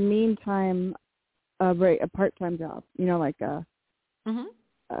 In the meantime, a part-time job, like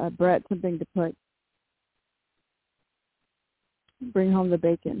Brett, something to bring home the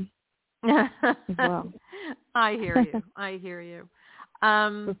bacon as well. I hear you.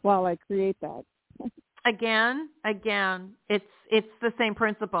 Just while I create that. Again, it's the same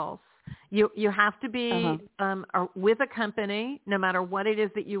principles. You have to be with a company, no matter what it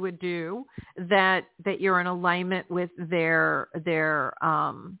is that you would do, that you're in alignment with their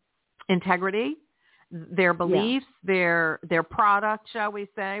integrity, their beliefs, their product, shall we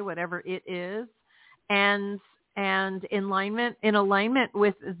say, whatever it is, and in alignment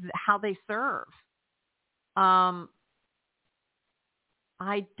with how they serve. I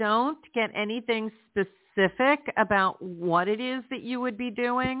don't get anything specific about what it is that you would be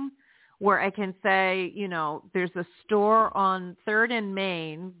doing, where I can say, there's a store on 3rd and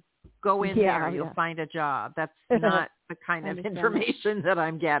Main. Go in there, you'll find a job. That's not the kind of information that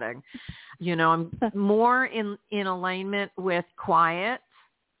I'm getting. I'm more in alignment with quiet,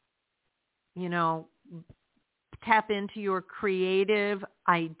 tap into your creative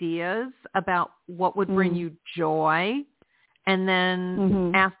ideas about what would bring you joy, and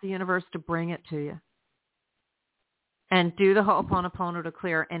then ask the universe to bring it to you. And do the Ho'oponopono to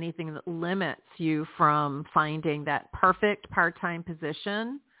clear anything that limits you from finding that perfect part-time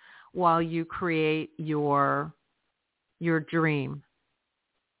position while you create your dream.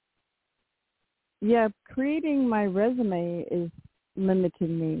 Yeah, creating my resume is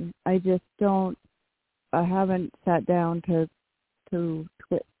limiting me. I just I haven't sat down to tweak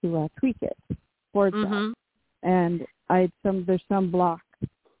it for that. And there's some block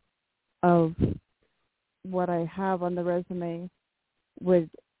of what I have on the resume would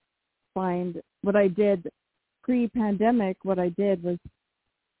find what I did pre-pandemic. What I did was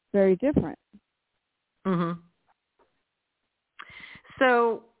very different.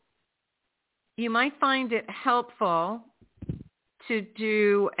 So you might find it helpful to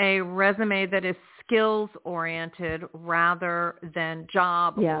do a resume that is skills-oriented rather than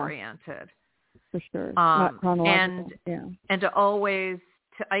job-oriented. For sure. Not chronological. And to always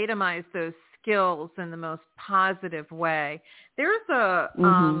to itemize those skills in the most positive way. There's a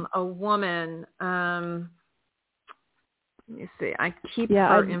woman, let me see, I keep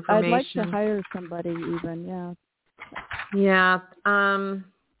her information. I'd like to hire somebody even,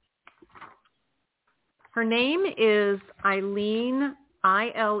 her name is Ilene,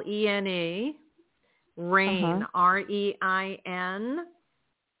 Ilene, Rein, Rein.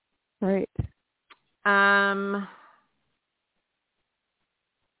 Right.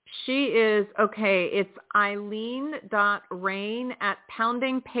 She is, it's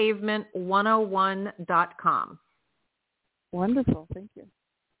Ilene.Rain@poundingpavement101.com. Wonderful. Thank you.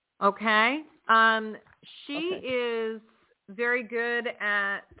 Okay. She is very good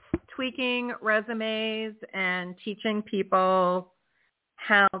at tweaking resumes and teaching people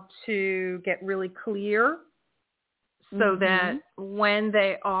how to get really clear so that when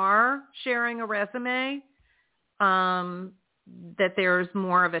they are sharing a resume, that there's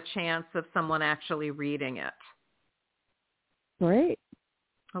more of a chance of someone actually reading it. Great.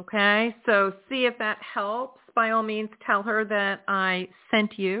 Okay, so see if that helps. By all means, tell her that I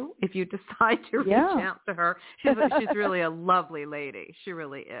sent you if you decide to reach out to her. She's really a lovely lady. She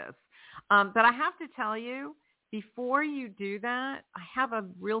really is. But I have to tell you, before you do that, I have a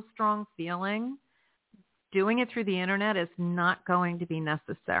real strong feeling doing it through the internet is not going to be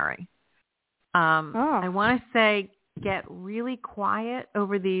necessary. I want to say get really quiet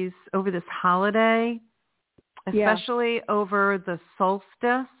over this holiday, especially over the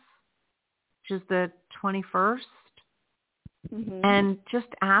solstice, which is the 21st, and just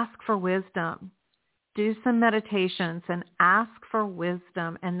ask for wisdom. Do some meditations and ask for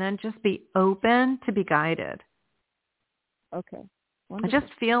wisdom, and then just be open to be guided. Okay. Wonderful. I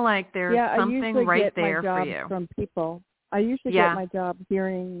just feel like there's something right there for you. From people I usually get my job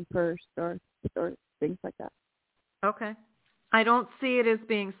hearing first or things like that. Okay. I don't see it as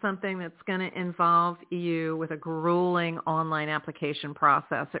being something that's going to involve you with a grueling online application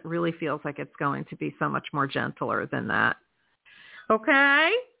process. It really feels like it's going to be so much more gentler than that.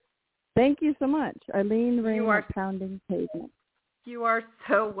 Okay? Thank you so much. Ilene Rain at Pounding Pavement. You are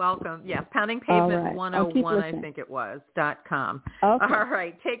so welcome. Yes, Pounding Pavement 101, I think it was, .com. Okay. All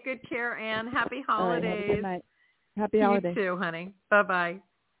right. Take good care, Ann. Happy holidays. All right, have a good night. Happy holidays. You too, honey. Bye-bye.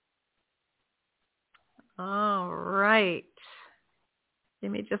 All right.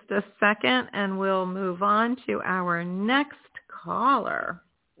 Give me just a second, and we'll move on to our next caller.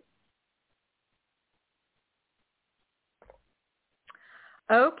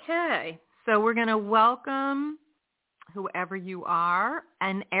 Okay, so we're going to welcome whoever you are,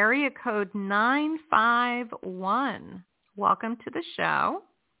 and area code 951. Welcome to the show.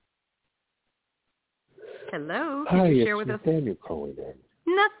 Hello. Hi, Could you share with us? Nathaniel calling in.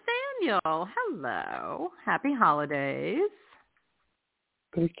 Nathaniel, hello. Happy holidays.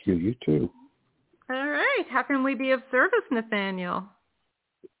 Thank you. You too. All right. How can we be of service, Nathaniel?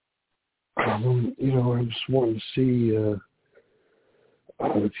 I just wanted to see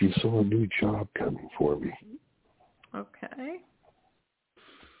if you saw a new job coming for me. Okay.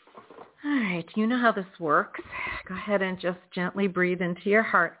 All right. You know how this works. Go ahead and just gently breathe into your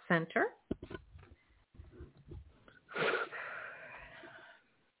heart center.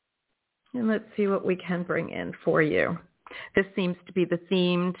 And let's see what we can bring in for you. This seems to be the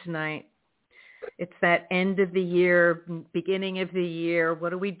theme tonight. It's that end of the year, beginning of the year.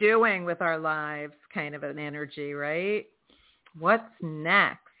 What are we doing with our lives? Kind of an energy, right? What's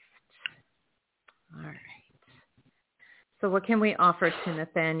next? All right. So what can we offer to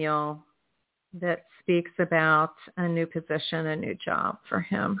Nathaniel that speaks about a new position, a new job for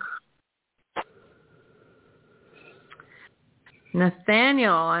him?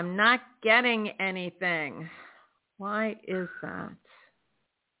 Nathaniel, I'm not getting anything. Why is that?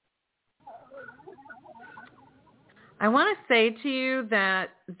 I want to say to you that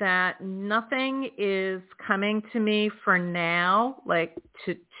nothing is coming to me for now, like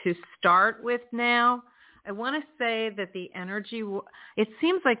to start with now. I want to say that the energy, it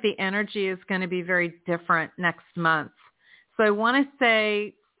seems like the energy is going to be very different next month. So I want to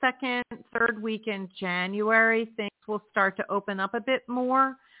say second, third week in January, things will start to open up a bit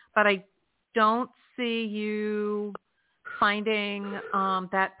more, but I don't see you finding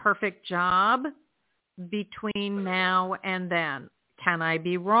that perfect job between now and then. Can I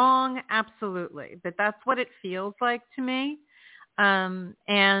be wrong? Absolutely. But that's what it feels like to me. And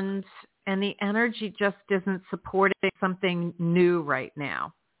the energy just isn't supporting something new right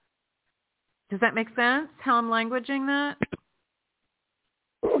now. Does that make sense, how I'm languaging that?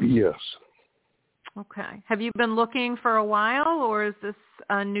 Oh, yes. Okay. Have you been looking for a while, or is this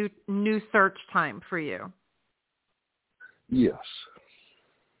a new search time for you? Yes.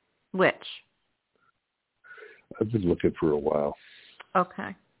 Which? I've been looking for a while.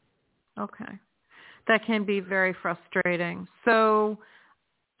 Okay. That can be very frustrating. So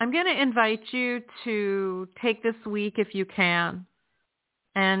I'm going to invite you to take this week, if you can,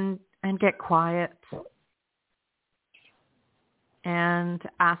 and get quiet and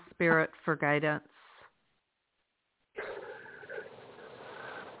ask Spirit for guidance.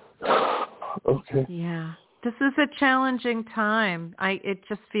 Okay. Yeah. This is a challenging time. It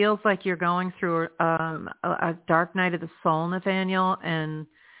just feels like you're going through a dark night of the soul, Nathaniel, and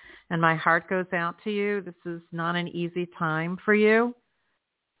my heart goes out to you. This is not an easy time for you.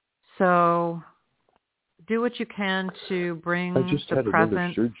 So do what you can to bring the present. I just had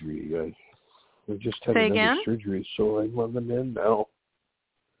another surgery. I just had Say another again? surgery, so I'm living in now.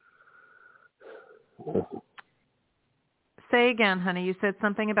 Say again, honey. You said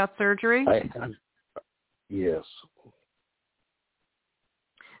something about surgery? Yes.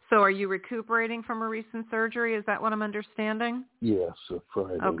 So are you recuperating from a recent surgery? Is that what I'm understanding? Yes,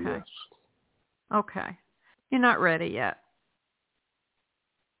 Friday, okay. Yes. Okay. You're not ready yet.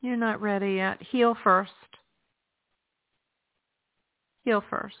 Heal first.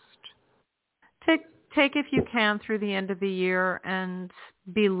 Take if you can through the end of the year and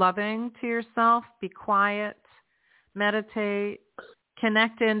be loving to yourself, be quiet, meditate,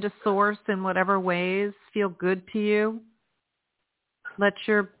 connect into source in whatever ways feel good to you. Let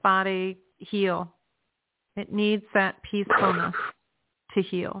your body heal. It needs that peacefulness to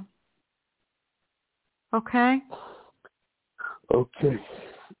heal. Okay? Okay.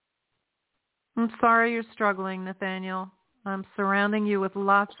 I'm sorry you're struggling, Nathaniel. I'm surrounding you with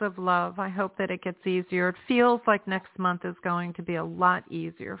lots of love. I hope that it gets easier. It feels like next month is going to be a lot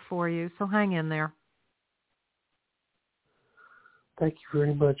easier for you, so hang in there. Thank you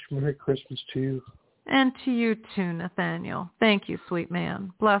very much. Merry Christmas to you. And to you too, Nathaniel. Thank you, sweet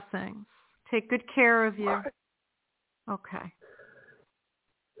man. Blessings. Take good care of you. Bye. Okay.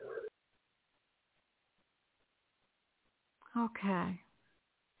 Okay.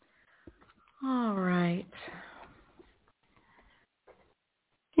 All right.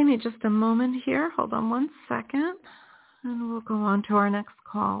 Give me just a moment here. Hold on one second. And we'll go on to our next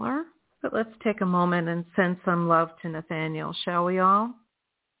caller. But let's take a moment and send some love to Nathaniel, shall we all?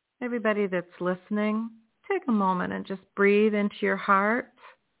 Everybody that's listening, take a moment and just breathe into your heart.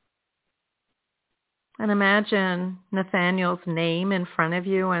 And imagine Nathaniel's name in front of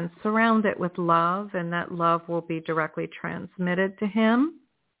you and surround it with love, and that love will be directly transmitted to him.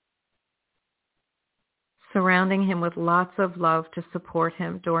 Surrounding him with lots of love to support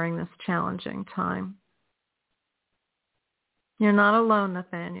him during this challenging time. You're not alone,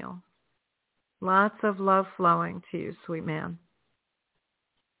 Nathaniel. Lots of love flowing to you, sweet man.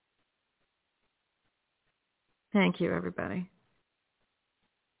 Thank you, everybody.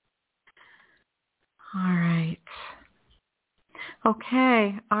 All right.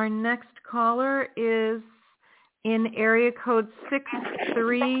 Okay, our next caller is in area code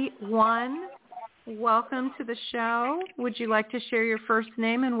 631. Welcome to the show. Would you like to share your first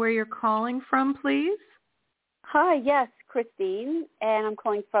name and where you're calling from, please? Hi, yes, Christine, and I'm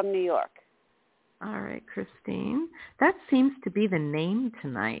calling from New York. All right, Christine. That seems to be the name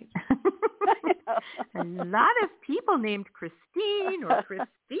tonight. A lot of people named Christine or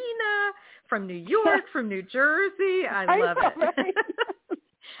Christina from New York, from New Jersey. I love it. Right?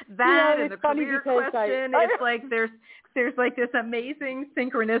 That and the career question. It's like there's like this amazing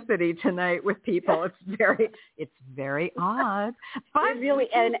synchronicity tonight with people. It's very odd. But it really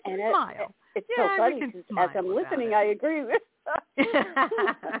and it's so funny because as I'm listening, I agree with.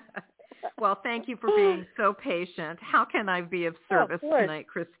 Well, thank you for being so patient. How can I be of service tonight,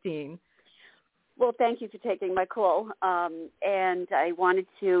 Christine? Well, thank you for taking my call. And I wanted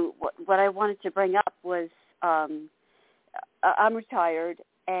to, what I wanted to bring up was I'm retired,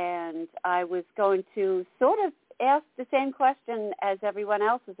 and I was going to sort of ask the same question as everyone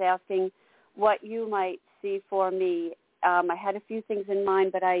else is asking, what you might see for me. I had a few things in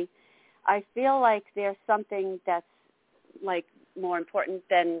mind, but I feel like there's something that's like more important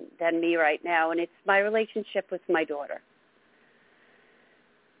than me right now, and it's my relationship with my daughter.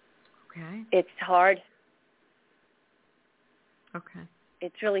 Okay. It's hard. Okay.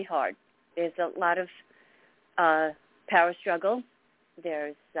 It's really hard. There's a lot of power struggle.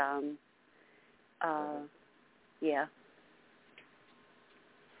 There's, yeah.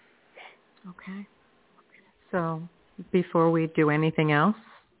 Okay. So before we do anything else,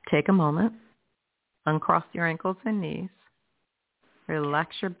 take a moment, uncross your ankles and knees,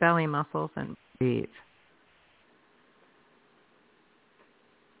 relax your belly muscles, and breathe.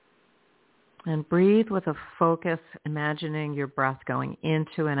 And breathe with a focus, imagining your breath going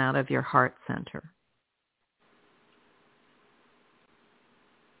into and out of your heart center.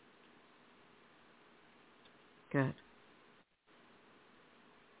 Good.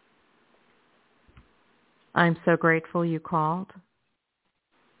 I'm so grateful you called,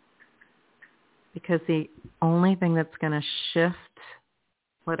 because the only thing that's going to shift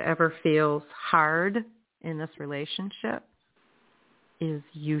whatever feels hard in this relationship is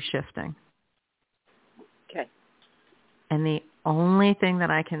you shifting. Okay. And the only thing that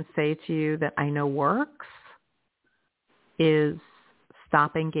I can say to you that I know works is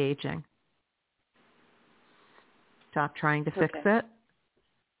stop engaging. Stop trying to fix it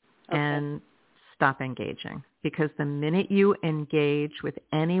and stop engaging. Because the minute you engage with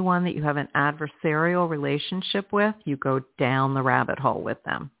anyone that you have an adversarial relationship with, you go down the rabbit hole with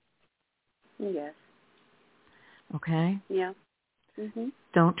them. Yes. Okay? Yeah. Mm-hmm.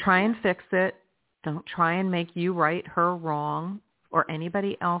 Don't try and fix it. Don't try and make you right her wrong or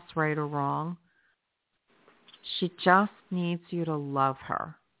anybody else right or wrong. She just needs you to love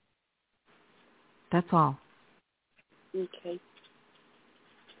her. That's all. Okay.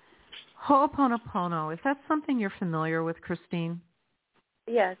 Ho'oponopono, is that something you're familiar with, Christine?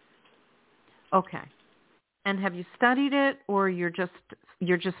 Yes. Okay. And have you studied it, or you're just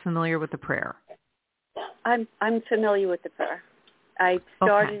familiar with the prayer? I'm familiar with the prayer. I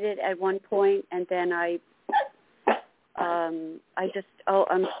started it at one point, and then I'm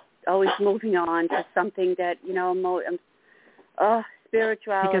always moving on to something that,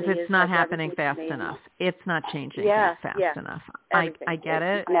 spirituality. Because it's not happening fast enough. It's not changing fast enough. I get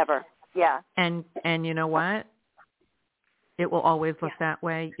it. Never. Yeah. And you know what? It will always look that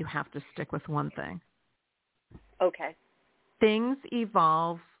way. You have to stick with one thing. Okay. Things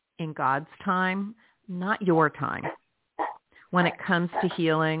evolve in God's time, not your time. when it comes to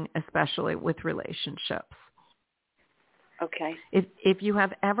healing, especially with relationships. Okay. If you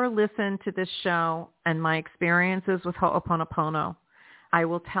have ever listened to this show and my experiences with Ho'oponopono, I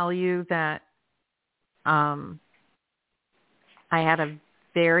will tell you that I had a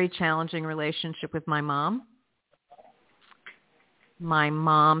very challenging relationship with my mom. My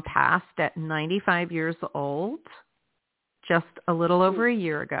mom passed at 95 years old, just a little over a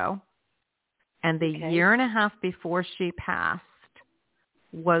year ago. And the year and a half before she passed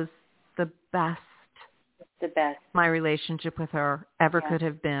was the best my relationship with her ever could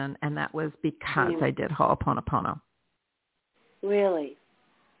have been, and that was because I did Ho'oponopono. Really?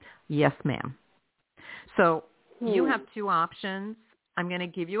 Yes, ma'am. So you have two options. I'm going to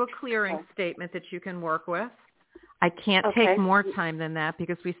give you a clearing statement that you can work with. I can't take more time than that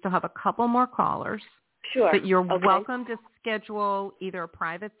because we still have a couple more callers. Sure. But you're welcome to schedule either a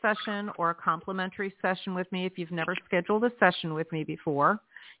private session or a complimentary session with me if you've never scheduled a session with me before.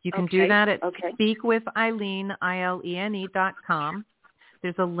 You can do that at speakwithilene, ILENE.com.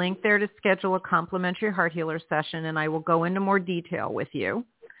 There's a link there to schedule a complimentary heart healer session, and I will go into more detail with you.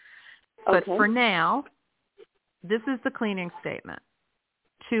 But for now, this is the cleaning statement.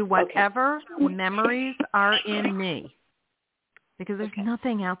 To whatever memories are in me, because there's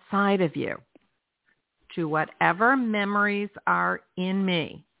nothing outside of you. To whatever memories are in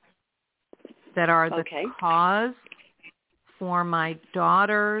me that are the cause for my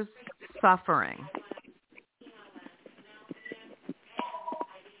daughter's suffering.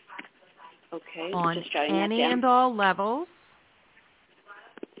 On any and all levels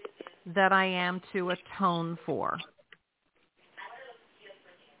that I am to atone for.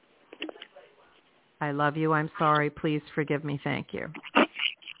 I love you. I'm sorry. Please forgive me. Thank you.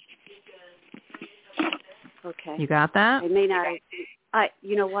 Okay. You got that? I may not.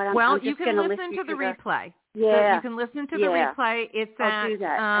 You know what? I'm just you can listen to the replay. Yeah. So you can listen to the replay. It's I'll do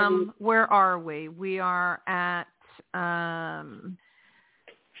that. Where are we? We are at,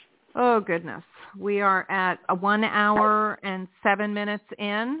 oh goodness. We are at 1 hour and 7 minutes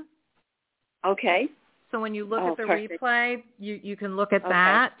in. Okay. So when you look at the replay, you can look at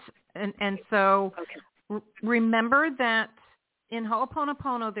that. And so remember that in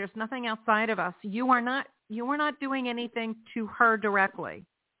Ho'oponopono, there's nothing outside of us. You are not doing anything to her directly.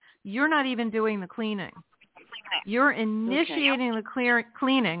 You're not even doing the cleaning. You're initiating the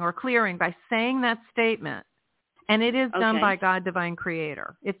cleaning or clearing by saying that statement. And it is done by God, Divine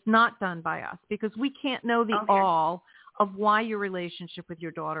Creator. It's not done by us because we can't know the all of why your relationship with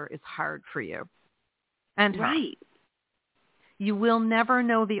your daughter is hard for you. And her. Right. You will never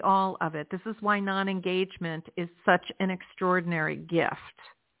know the all of it. This is why non-engagement is such an extraordinary gift.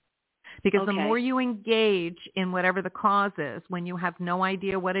 Because the more you engage in whatever the cause is, when you have no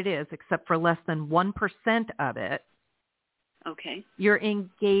idea what it is, except for less than 1% of it, you're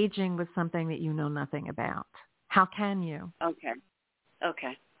engaging with something that you know nothing about. How can you?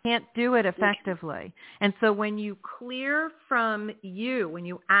 Can't do it effectively. And so when you clear from you, when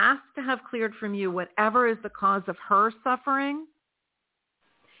you ask to have cleared from you whatever is the cause of her suffering,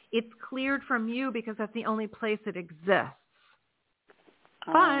 it's cleared from you because that's the only place it exists.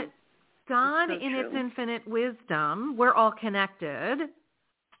 But God, in its infinite wisdom, we're all connected.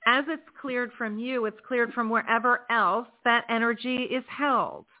 As it's cleared from you, it's cleared from wherever else that energy is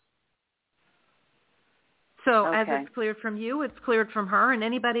held. So as it's cleared from you, it's cleared from her and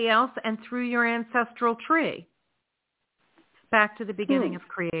anybody else and through your ancestral tree. Back to the beginning of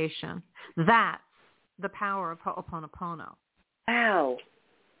creation. That's the power of Ho'oponopono. Wow.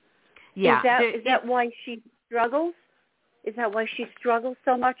 Yeah. Is that why she struggles? Is that why she struggles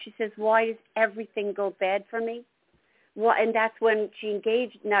so much? She says, why does everything go bad for me? Well, and that's when she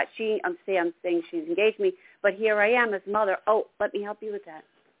engaged, I'm saying she's engaged me, but here I am as mother. Oh, let me help you with that.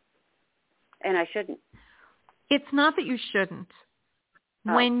 And I shouldn't. It's not that you shouldn't.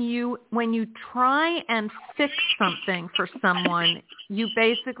 When you try and fix something for someone, you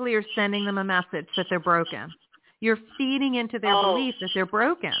basically are sending them a message that they're broken. You're feeding into their belief that they're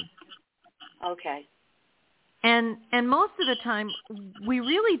broken. Okay. And most of the time, we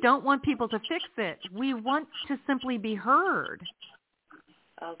really don't want people to fix it. We want to simply be heard.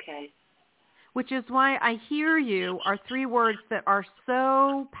 Okay. Which is why I hear you are 3 words that are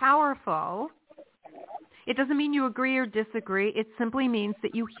so powerful. It doesn't mean you agree or disagree. It simply means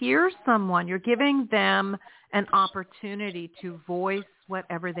that you hear someone. You're giving them an opportunity to voice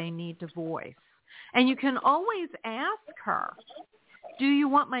whatever they need to voice. And you can always ask her, do you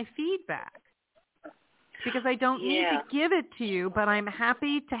want my feedback? Because I don't need to give it to you, but I'm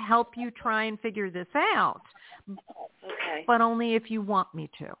happy to help you try and figure this out. Okay. But only if you want me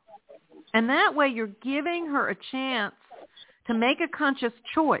to. And that way you're giving her a chance to make a conscious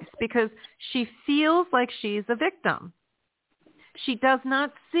choice because she feels like she's a victim. She does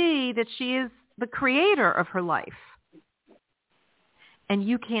not see that she is the creator of her life. And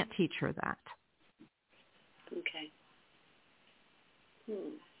you can't teach her that. Okay.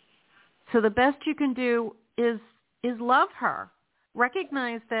 So the best you can do is love her.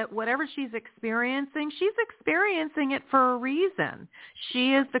 Recognize that whatever she's experiencing it for a reason.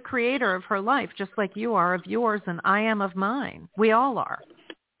 She is the creator of her life, just like you are of yours and I am of mine. We all are.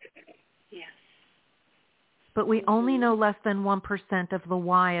 Yes. But we only know less than 1% of the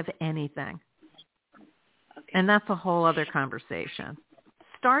why of anything. Okay. And that's a whole other conversation.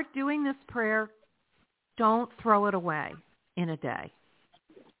 Start doing this prayer. Don't throw it away in a day.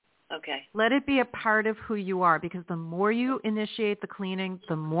 Okay. Let it be a part of who you are, because the more you initiate the cleaning,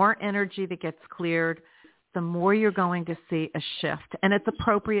 the more energy that gets cleared, the more you're going to see a shift. And it's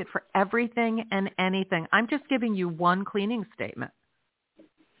appropriate for everything and anything. I'm just giving you one cleaning statement.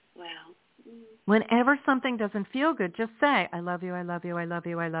 Wow. Whenever something doesn't feel good, just say, I love you, I love you, I love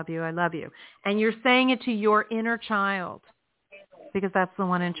you, I love you, I love you. And you're saying it to your inner child, because that's the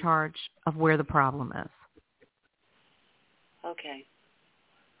one in charge of where the problem is. Okay.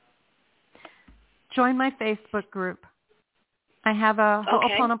 Join my Facebook group. I have a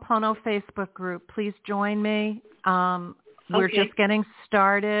Ho'oponopono Facebook group. Please join me. We're just getting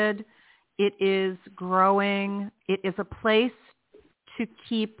started. It is growing. It is a place to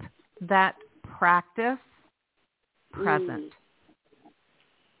keep that practice present.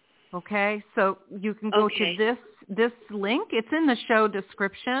 Okay? So you can go to this link. It's in the show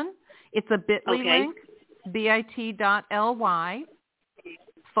description. It's a bit.ly link, bit.ly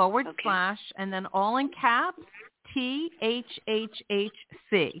 / and then all in caps, THHHC,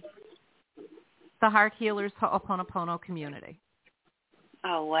 the Heart Healers Ho'oponopono Community.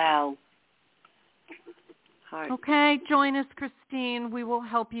 Oh, wow. Heart. Okay, join us, Christine. We will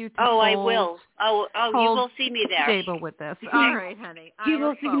help you to I will. You will see me there. Stable with this. All right, honey. You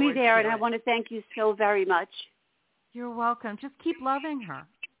will see me there, and I want to thank you so very much. You're welcome. Just keep loving her.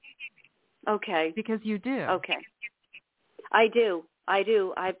 Okay. Because you do. Okay. I do.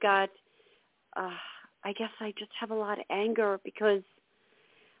 I've got, I guess I just have a lot of anger because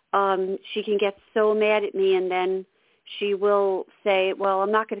she can get so mad at me, and then she will say, well,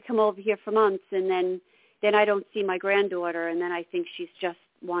 I'm not going to come over here for months, and then I don't see my granddaughter, and then I think she just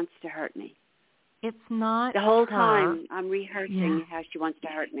wants to hurt me. It's not the whole her. time I'm rehearsing how she wants to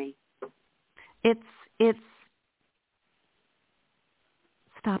hurt me. It's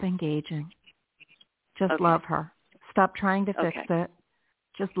stop engaging. Just love her. Stop trying to fix it.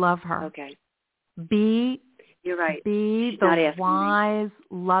 Just love her. Okay. You're right. Be She's the wise,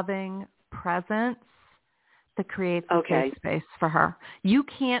 loving presence that creates a safe space for her. You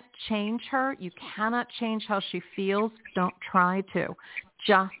can't change her. You cannot change how she feels. Don't try to.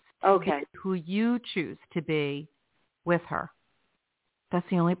 Just be who you choose to be with her. That's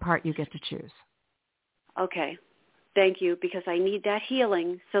the only part you get to choose. Okay. Thank you, because I need that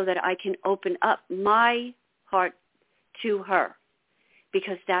healing so that I can open up my heart to her,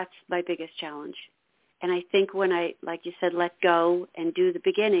 because that's my biggest challenge. And I think when I, like you said, let go and do the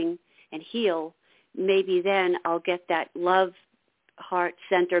beginning and heal, maybe then I'll get that love heart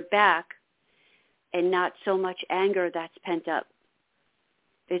center back and not so much anger that's pent up.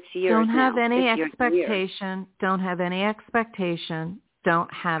 It's years Don't have now. any expectation. Don't have any expectation.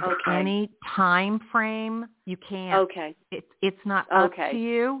 Don't have any time frame. You can't. It's not up to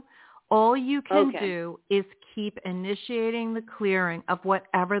you. All you can do is keep initiating the clearing of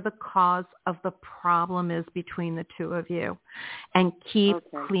whatever the cause of the problem is between the two of you, and keep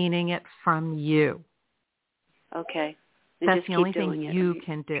cleaning it from you. Okay. And that's the only thing you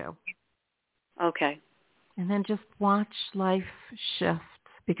can do. Okay. And then just watch life shift,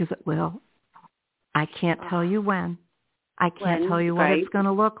 because it will. I can't tell you when. I can't tell you what it's going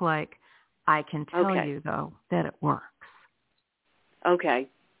to look like. I can tell you, though, that it works. Okay.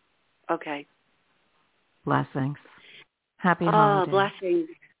 Blessings. Happy holidays. Blessings.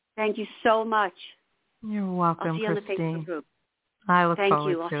 Thank you so much. You're welcome, I'll see you on the Christine. Facebook group. I look Thank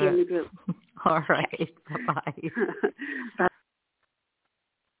forward you. I'll to see you it. in the group. All right. Bye-bye.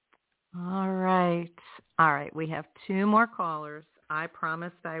 All right. We have 2 more callers. I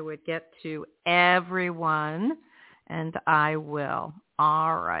promised I would get to everyone, and I will.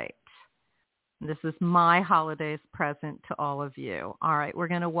 All right. This is my holidays present to all of you. All right. We're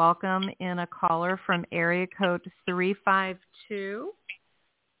going to welcome in a caller from area code 352.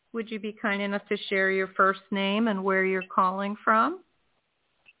 Would you be kind enough to share your first name and where you're calling from?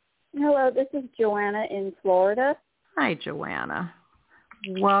 Hello, this is Joanna in Florida. Hi, Joanna.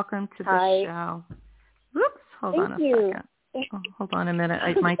 Welcome to the show. Whoops, hold on a second. Oh, hold on a minute.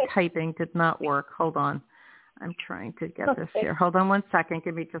 My typing did not work. Hold on. I'm trying to get this here. Hold on 1 second.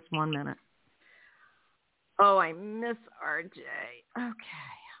 Give me just 1 minute. Oh, I miss RJ.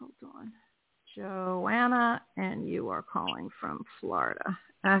 Okay, hold on. Joanna, and you are calling from Florida.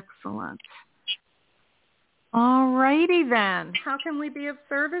 Excellent. All righty then. How can we be of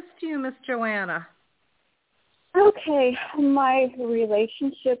service to you, Miss Joanna? Okay, my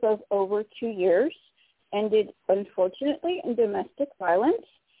relationship of over 2 years ended, unfortunately, in domestic violence.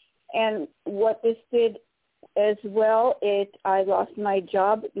 And what this did as well is I lost my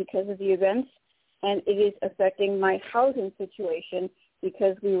job because of the events, and it is affecting my housing situation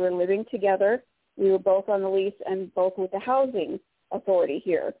because we were living together. We were both on the lease and both with the housing authority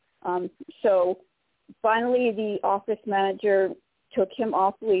here. So finally the office manager took him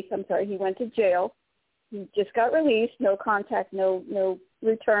off the lease. He went to jail. He just got released, no contact, no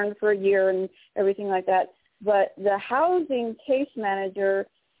return for a year and everything like that. But the housing case manager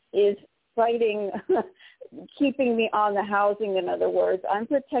is fighting, keeping me on the housing, in other words. I'm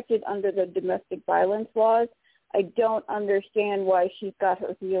protected under the domestic violence laws. I don't understand why she's got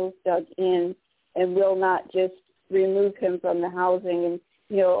her heels dug in and will not just remove him from the housing and,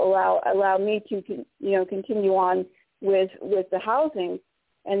 allow me to, continue on with the housing.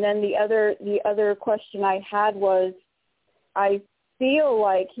 And then the other question I had was, I feel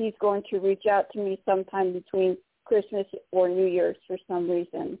like he's going to reach out to me sometime between Christmas or New Year's for some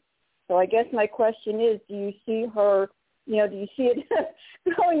reason. So I guess my question is, do you see her, do you see it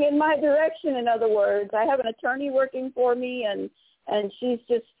going in my direction? In other words, I have an attorney working for me, and she's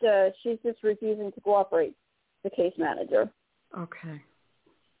just refusing to cooperate, the case manager. Okay.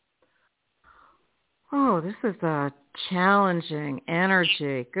 Oh, this is a challenging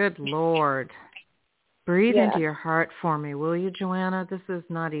energy. Good Lord. Breathe into your heart for me, will you, Joanna? This is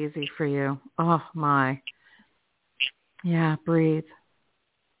not easy for you. Oh, my. Yeah, breathe.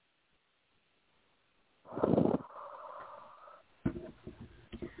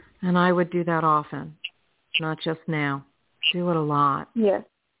 And I would do that often, not just now. Do it a lot. Yes.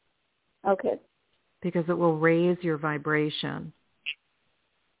 Okay. Because it will raise your vibration.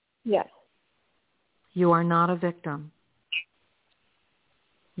 Yes. You are not a victim.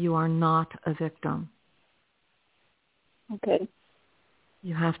 You are not a victim. Okay.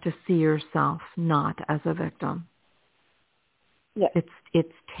 You have to see yourself not as a victim. Yes. It's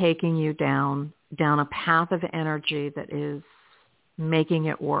taking you down a path of energy that is making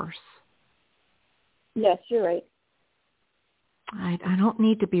it worse. Yes, you're right. I don't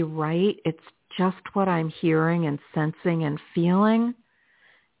need to be right. It's just what I'm hearing and sensing and feeling.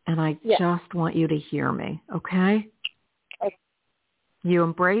 And I just want you to hear me, okay? Okay. You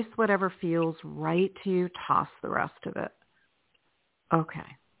embrace whatever feels right to you, toss the rest of it. Okay.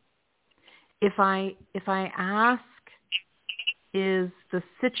 If I ask, is the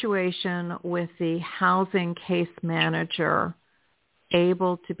situation with the housing case manager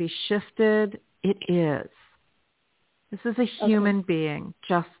able to be shifted? It is. This is a human being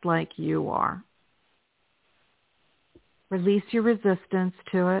just like you are. Release your resistance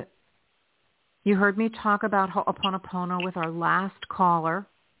to it. You heard me talk about Ho'oponopono with our last caller.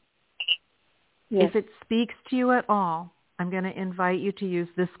 Yes. If it speaks to you at all, I'm going to invite you to use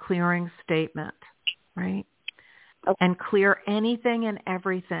this clearing statement, right? Okay. And clear anything and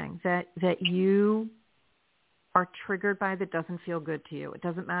everything that you are triggered by that doesn't feel good to you. It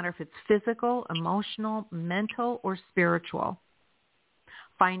doesn't matter if it's physical, emotional, mental, or spiritual.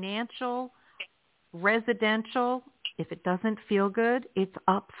 Financial, residential, if it doesn't feel good, it's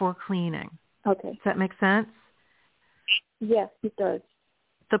up for cleaning. Okay. Does that make sense? Yes, it does.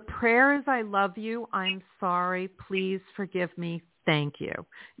 The prayer is, I love you, I'm sorry, please forgive me, thank you.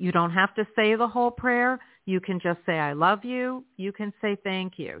 You don't have to say the whole prayer. You can just say, I love you. You can say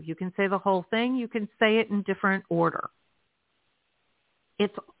thank you. You can say the whole thing. You can say it in different order.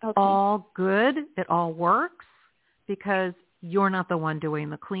 It's all good. It all works because you're not the one doing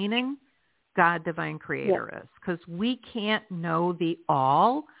the cleaning. God, divine creator, is. Because we can't know the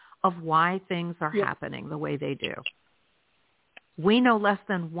all of why things are happening the way they do. We know less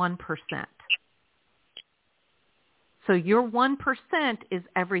than 1%. So your 1% is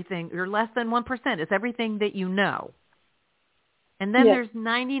everything. Your less than 1% is everything that you know. And then there's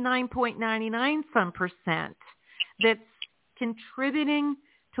 99.99 some percent that's contributing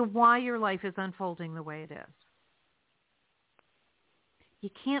to why your life is unfolding the way it is. You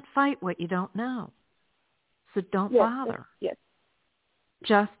can't fight what you don't know. So don't bother. Yes.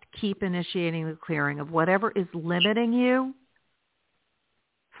 Just keep initiating the clearing of whatever is limiting you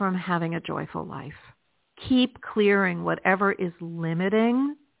from having a joyful life. Keep clearing whatever is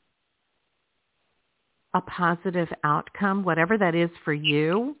limiting a positive outcome, whatever that is for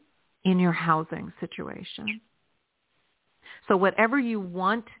you, in your housing situation. So whatever you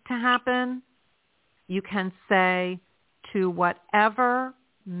want to happen, you can say to whatever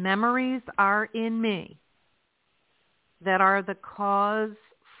memories are in me that are the cause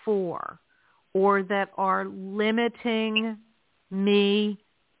for or that are limiting me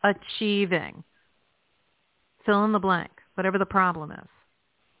achieving. Fill in the blank, whatever the problem is.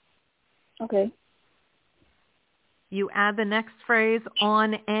 Okay. You add the next phrase,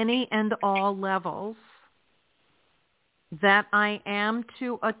 on any and all levels that I am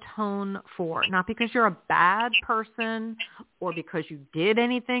to atone for. Not because you're a bad person or because you did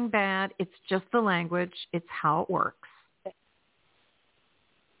anything bad. It's just the language. It's how it works.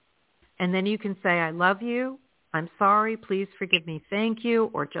 And then you can say, I love you. I'm sorry. Please forgive me. Thank you.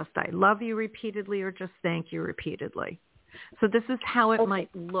 Or just I love you repeatedly, or just thank you repeatedly. So this is how it might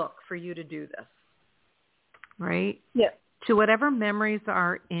look for you to do this. Right? Yeah. To whatever memories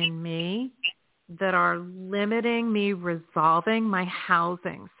are in me that are limiting me resolving my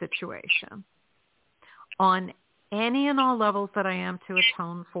housing situation on any and all levels that I am to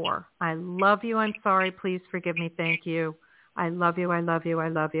atone for. I love you. I'm sorry. Please forgive me. Thank you. I love you. I love you. I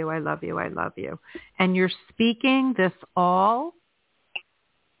love you. I love you. I love you. And you're speaking this all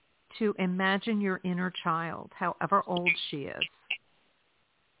to imagine your inner child, however old she is.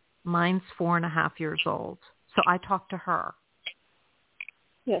 Mine's 4.5 years old. So I talk to her.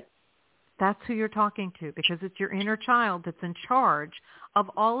 Yes. That's who you're talking to, because it's your inner child that's in charge of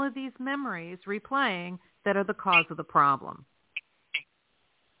all of these memories replaying that are the cause of the problem.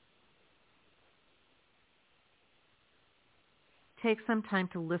 Take some time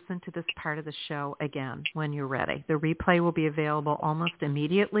to listen to this part of the show again when you're ready. The replay will be available almost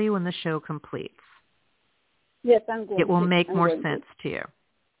immediately when the show completes. Yes, I'm going to. It will make more sense to you.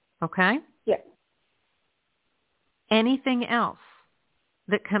 Okay? Yes. Anything else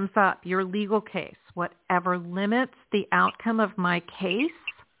that comes up, your legal case, whatever limits the outcome of my case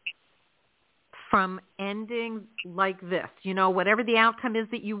from ending like this, whatever the outcome is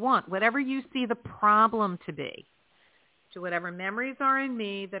that you want, whatever you see the problem to be, to whatever memories are in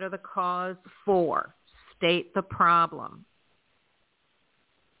me that are the cause for, state the problem.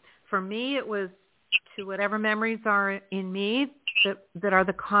 For me, it was to whatever memories are in me that are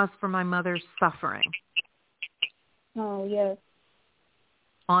the cause for my mother's suffering. Oh, yes.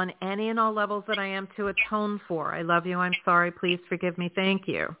 On any and all levels that I am to atone for. I love you. I'm sorry. Please forgive me. Thank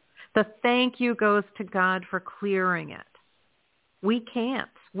you. The thank you goes to God for clearing it. We can't.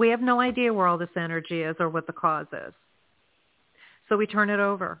 We have no idea where all this energy is or what the cause is. So we turn it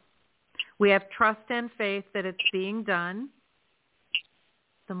over. We have trust and faith that it's being done.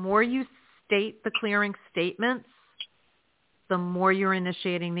 The more you state the clearing statements, the more you're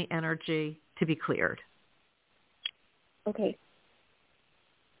initiating the energy to be cleared. Okay.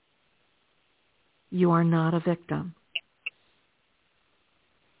 You are not a victim.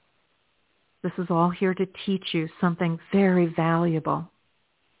 This is all here to teach you something very valuable.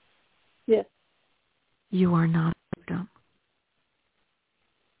 Yes. You are not a victim.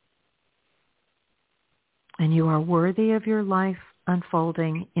 And you are worthy of your life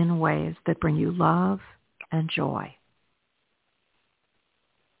unfolding in ways that bring you love and joy.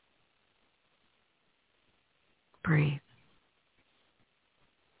 Breathe.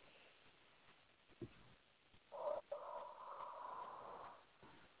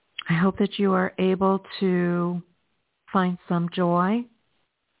 I hope that you are able to find some joy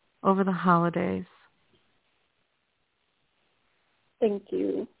over the holidays. Thank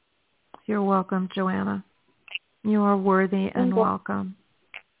you. You're welcome, Joanna. You are worthy and welcome.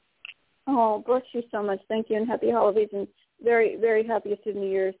 Oh, bless you so much. Thank you, and happy holidays, and very, very happiest of New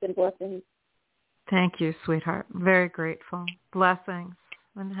Year's and blessings. Thank you, sweetheart. Very grateful. Blessings.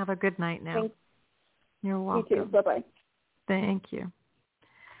 And have a good night now. You're welcome. You too. Bye-bye. Thank you.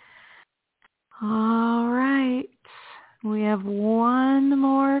 All right. We have one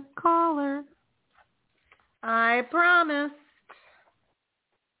more caller. I promised.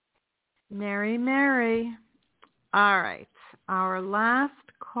 Mary. All right. Our last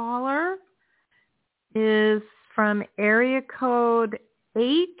caller is from area code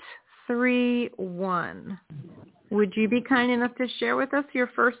 831. Would you be kind enough to share with us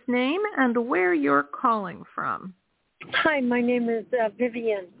your first name and where you're calling from? Hi, my name is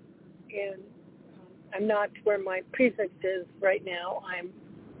Vivian, and I'm not where my prefix is right now. I'm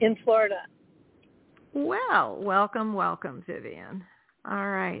in Florida. Well, welcome, Vivian. All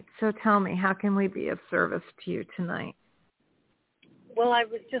right. So tell me, how can we be of service to you tonight? Well, I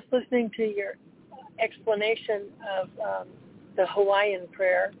was just listening to your explanation of the Hawaiian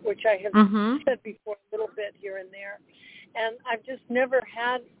prayer, which I have said before a little bit here and there. And I've just never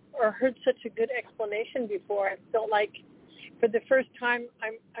had or heard such a good explanation before. I felt like for the first time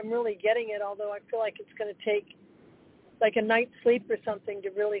I'm really getting it, although I feel like it's going to take like a night's sleep or something to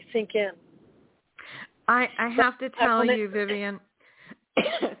really sink in. I have to tell you, Vivian,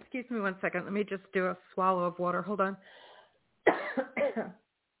 excuse me one second. Let me just do a swallow of water. Hold on.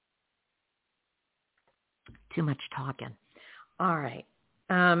 Too much talking. All right.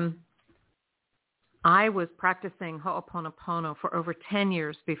 I was practicing Ho'oponopono for over 10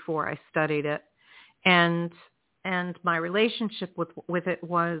 years before I studied it. And my relationship with it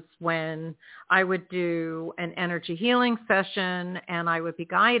was when I would do an energy healing session and I would be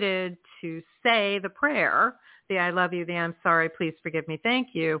guided to say the prayer, the I love you, the I'm sorry, please forgive me, thank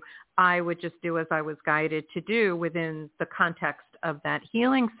you. I would just do as I was guided to do within the context of that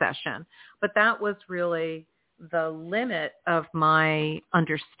healing session. But that was really the limit of my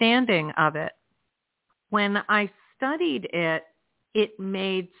understanding of it. When I studied it, it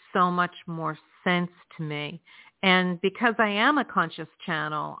made so much more sense to me. And because I am a conscious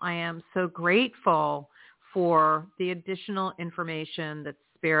channel, I am so grateful for the additional information that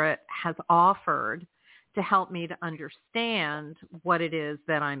Spirit has offered to help me to understand what it is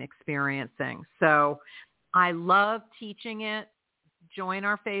that I'm experiencing. So I love teaching it. Join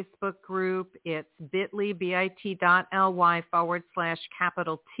our Facebook group. It's bit.ly/T,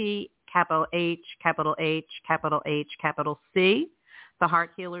 capital H, capital H, capital H, capital C, the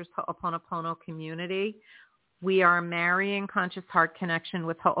Heart Healers Ho'oponopono community. We are marrying conscious heart connection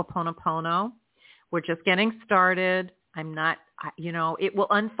with Ho'oponopono. We're just getting started. It will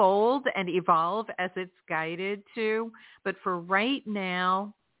unfold and evolve as it's guided to. But for right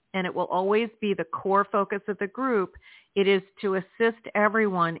now, and it will always be the core focus of the group, it is to assist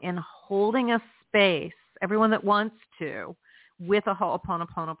everyone in holding a space, everyone that wants to, with a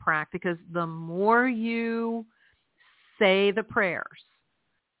Ho'oponopono practice, because the more you say the prayers,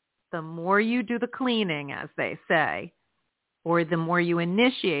 the more you do the cleaning, as they say, or the more you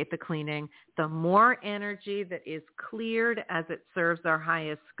initiate the cleaning, the more energy that is cleared as it serves our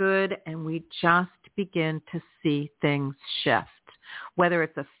highest good, and we just begin to see things shift. Whether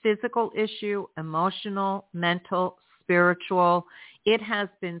it's a physical issue, emotional, mental, spiritual, it has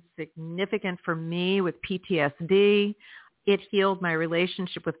been significant for me with PTSD. It healed my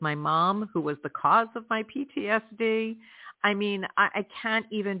relationship with my mom, who was the cause of my PTSD. I mean, I can't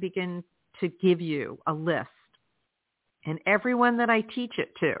even begin to give you a list. And everyone that I teach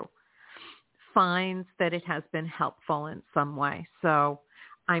it to finds that it has been helpful in some way. So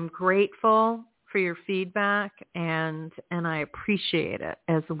I'm grateful for your feedback, and I appreciate it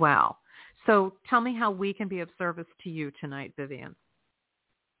as well. So tell me how we can be of service to you tonight, Vivian.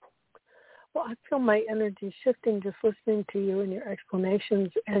 Well, I feel my energy shifting just listening to you and your explanations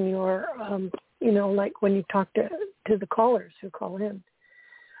and your, like when you talk to the callers who call in.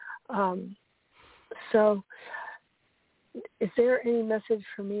 So is there any message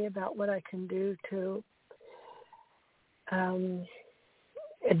for me about what I can do to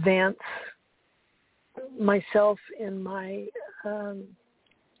advance myself in my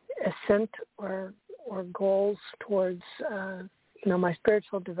ascent or goals towards my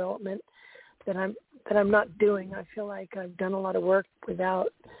spiritual development that I'm not doing? I feel like I've done a lot of work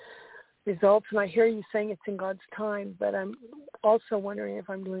without results, and I hear you saying it's in God's time, but I'm also wondering if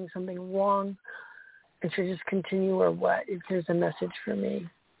I'm doing something wrong and should just continue, or what, if there's a message for me.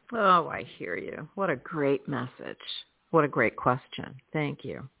 Oh, I hear you. What a great message. What a great question. Thank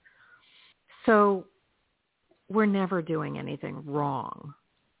you. So we're never doing anything wrong.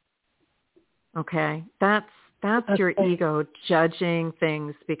 Okay? That's your ego judging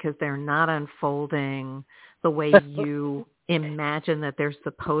things because they're not unfolding the way you imagine that they're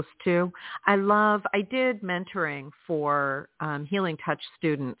supposed to. I did mentoring for Healing Touch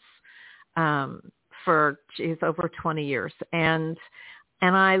students for over 20 years. And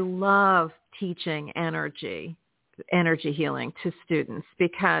I love teaching energy healing to students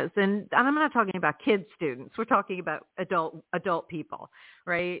because, and I'm not talking about kid students, we're talking about adult people,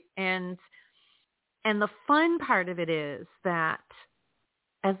 right? And the fun part of it is that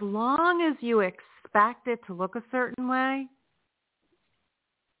as long as you expect it to look a certain way,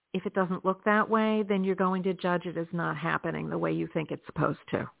 if it doesn't look that way, then you're going to judge it as not happening the way you think it's supposed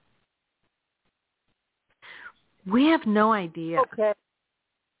to. We have no idea. Okay,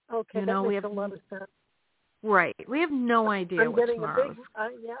 that makes a lot of sense. Right. We have no idea what tomorrow is.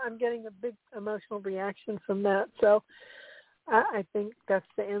 I'm getting a big emotional reaction from that. So I think that's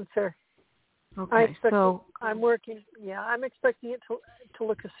the answer. Okay. I'm expecting it to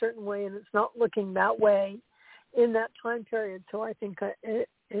look a certain way, and it's not looking that way. in that time period. So I think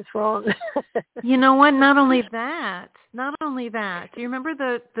it's wrong. You know what? Not only that. Do you remember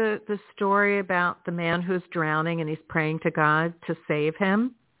the story about the man who's drowning and he's praying to God to save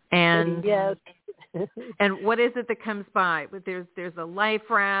him? And yes. And what is it that comes by? There's a life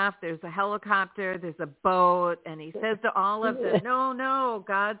raft, there's a helicopter, there's a boat, and he says to all of them, no,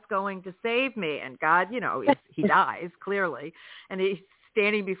 God's going to save me. And God, he dies, clearly, and he's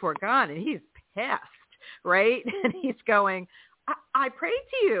standing before God, and he's pissed, right? And he's going, I prayed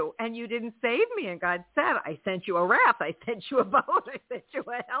to you, and you didn't save me. And God said, I sent you a raft, I sent you a boat, I sent you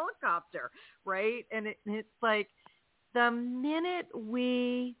a helicopter, right? And it's like the minute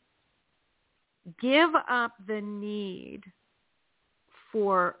we give up the need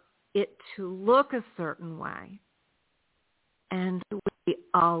for it to look a certain way, and we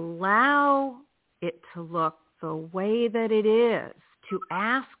allow it to look the way that it is, to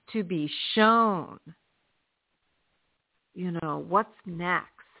ask to be shown, what's next?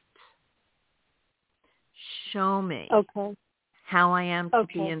 Show me how I am to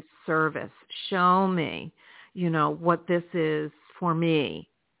be in service. Show me, what this is for me.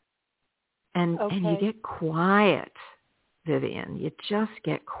 And you get quiet, Vivian. You just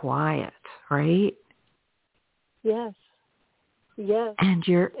get quiet, right? Yes. Yes. And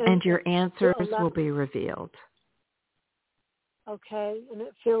your answers will be revealed. Okay. And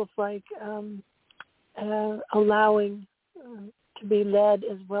it feels like allowing to be led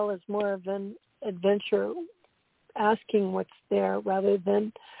as well as more of an adventure, asking what's there rather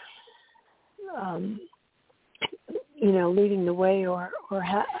than leading the way or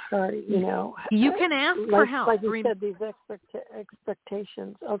you can ask for help. Like you said, these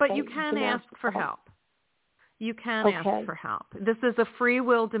expectations. Okay, but you can ask for help. You can ask for help. This is a free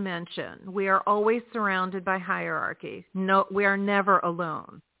will dimension. We are always surrounded by hierarchy. No, we are never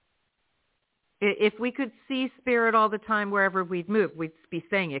alone. If we could see spirit all the time wherever we'd move, we'd be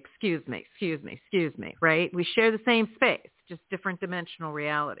saying, excuse me, right? We share the same space, just different dimensional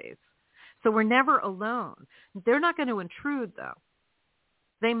realities. So we're never alone. They're not going to intrude, though.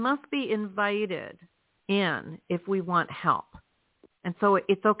 They must be invited in if we want help. And so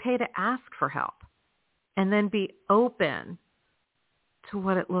it's okay to ask for help and then be open to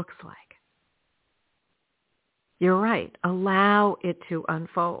what it looks like. You're right. Allow it to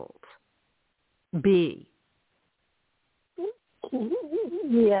unfold. Be.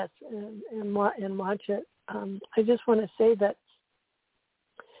 Yes, and watch it. I just want to say that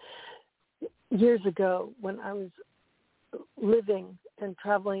years ago, when I was living and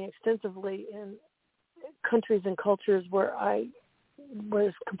traveling extensively in countries and cultures where I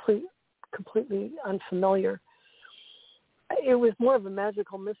was completely unfamiliar, it was more of a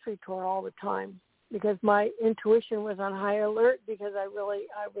magical mystery tour all the time because my intuition was on high alert because I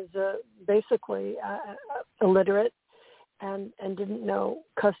was basically illiterate and didn't know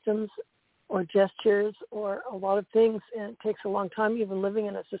customs or gestures or a lot of things, and it takes a long time even living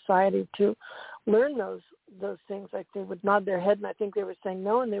in a society to learn those things. Like they would nod their head and I think they were saying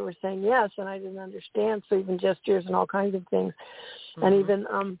no and they were saying yes and I didn't understand, so even gestures and all kinds of things. Mm-hmm. And even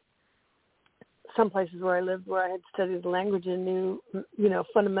some places where I lived where I had studied the language and knew,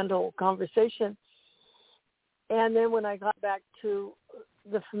 fundamental conversation. And then when I got back to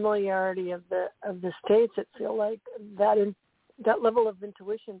the familiarity of the States, it felt like that level of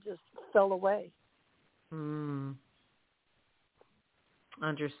intuition just fell away.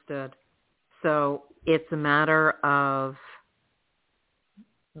 Understood. So it's a matter of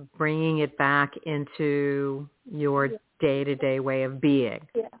bringing it back into your day-to-day way of being.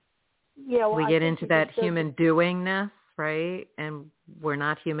 Yeah. Well, we get into that human doingness, right? And we're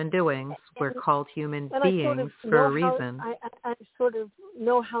not human doings. We're called human beings for a reason. I sort of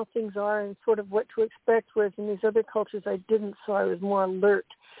know how things are and sort of what to expect, whereas in these other cultures I didn't, so I was more alert.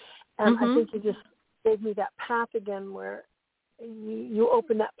 And I think you just gave me that path again where you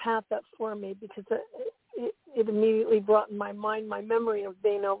opened that path up for me because it immediately brought in my mind my memory of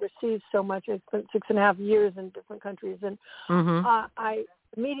being overseas so much. I spent 6.5 years in different countries, and I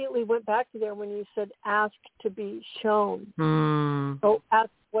immediately went back to there when you said ask to be shown. So ask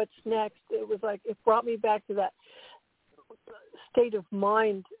what's next. It was like it brought me back to that state of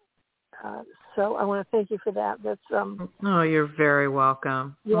mind. So I want to thank you for that. That's oh, you're very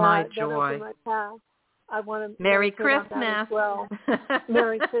welcome. My joy. My path. I want to Merry Christmas as well.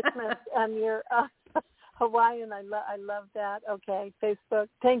 Merry Christmas, and you're Hawaiian. I love that. Okay, Facebook.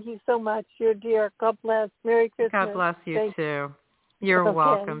 Thank you so much. You're dear. God bless. Merry Christmas. God bless you too. You're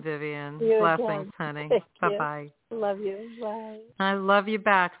welcome, Vivian. Blessings, honey. Bye-bye. Love you. Bye. I love you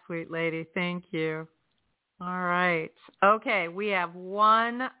back, sweet lady. Thank you. All right. Okay, we have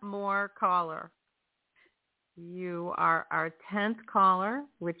one more caller. You are our 10th caller,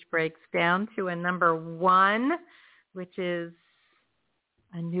 which breaks down to a number 1, which is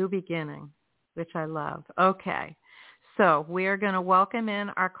a new beginning, which I love. Okay. So we are going to welcome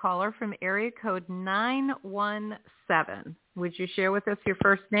in our caller from area code 917. Would you share with us your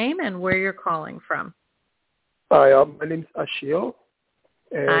first name and where you're calling from? Hi, my name is Ashil.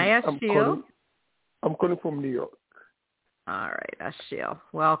 Hi, Ashil. I'm calling from New York. All right, Ashil.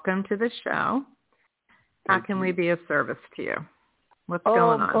 Welcome to the show. How can we be of service to you? What's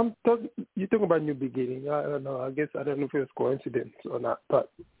going on? You're talking about new beginning. I don't know. I don't know if it was coincidence or not,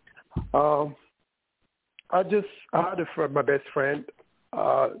 but I had a friend, my best friend,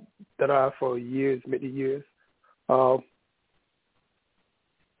 that I have for years, many years.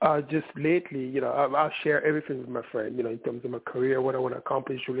 Just lately, I share everything with my friend, in terms of my career, what I want to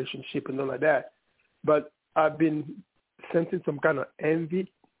accomplish, relationship, and all like that. But I've been sensing some kind of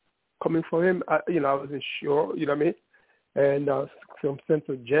envy coming from him. I wasn't sure, you know what I mean? And some sense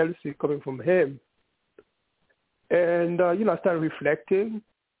of jealousy coming from him. And, I started reflecting,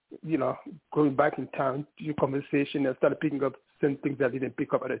 going back in time to your conversation. I started picking up some things I didn't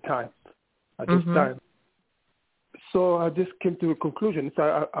pick up at the time, this time. So I just came to a conclusion.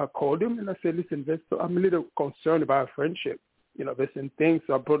 So I called him and I said, listen, I'm a little concerned about our friendship. There's some things.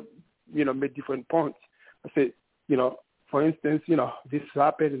 So I brought, made different points. I said, for instance, this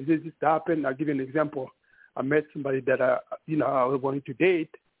happened, this happened. I'll give you an example. I met somebody that I wanted to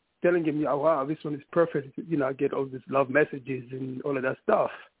date, telling him, oh, wow, this one is perfect. I get all these love messages and all of that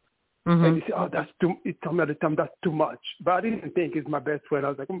stuff. And he said, oh, that's too, he told me at the time, that's too much. But I didn't think it's my best friend. I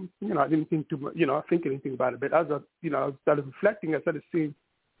was like, I didn't think too much, I think anything about it. But as I started reflecting, I started seeing,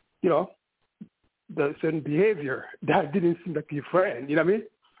 the certain behavior that didn't seem like your friend, you know what I mean?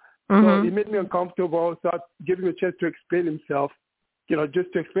 So it made me uncomfortable. So I gave him a chance to explain himself,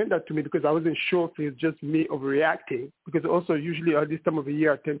 just to explain that to me because I wasn't sure if it's just me overreacting. Because also usually at this time of the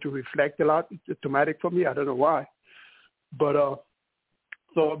year, I tend to reflect a lot. It's automatic for me. I don't know why. But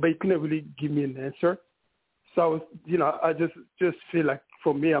but he couldn't really give me an answer. So I was, I just feel like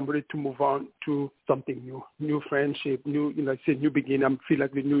for me, I'm ready to move on to something new friendship, new, say new beginning. I feel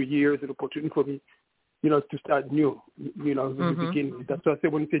like the new year is an opportunity for me, to start new, new beginning. That's why I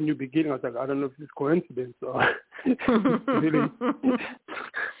said when you say new beginning, I was like, I don't know if it's coincidence or really.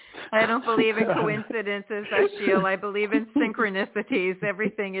 I don't believe in coincidences, Ashil. I believe in synchronicities.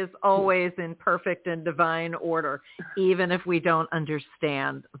 Everything is always in perfect and divine order, even if we don't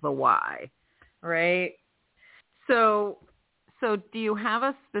understand the why, right? So do you have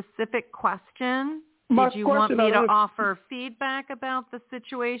a specific question? Did you want me to offer feedback about the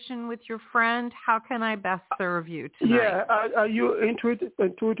situation with your friend? How can I best serve you tonight? Yeah, are you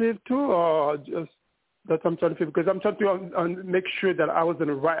intuitive too, or just that I'm trying to feel? Because I'm trying to make sure that I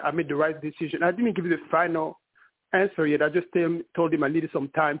made the right decision. I didn't give you the final answer yet. I just told him I needed some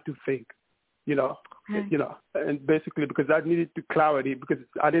time to think, and basically because I needed clarity because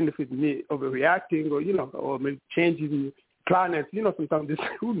I didn't know if it's me overreacting or, or maybe changes in planets, sometimes this,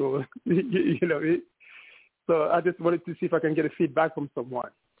 who knows, So I just wanted to see if I can get a feedback from someone.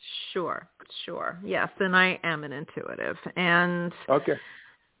 Sure. Yes, and I am an intuitive. And okay.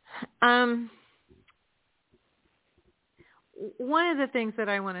 One of the things that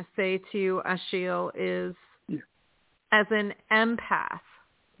I want to say to you, Ashil, is as an empath,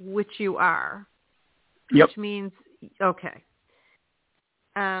 which you are, which means, okay,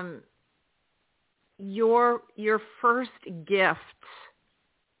 your first gift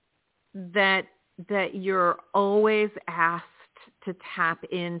that you're always asked to tap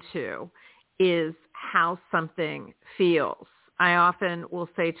into is how something feels. I often will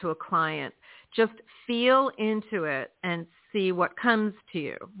say to a client, just feel into it and see what comes to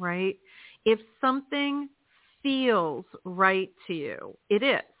you, right? If something feels right to you, it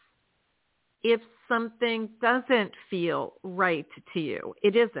is. If something doesn't feel right to you,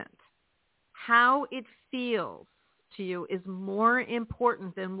 it isn't. How it feels to you is more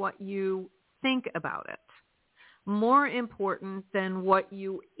important than what you think about it, more important than what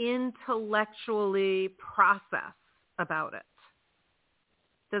you intellectually process about it.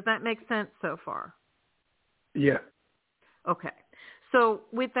 Does that make sense so far? Yeah. Okay. So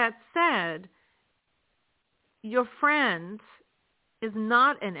with that said, your friend is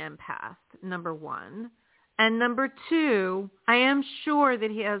not an empath, number one. And number two, I am sure that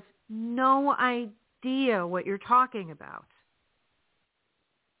he has no idea what you're talking about,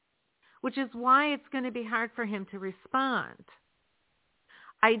 which is why it's going to be hard for him to respond.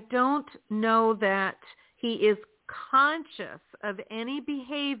 I don't know that he is conscious of any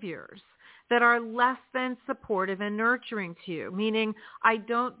behaviors that are less than supportive and nurturing to you, meaning I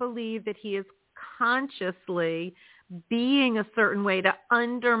don't believe that he is subconsciously being a certain way to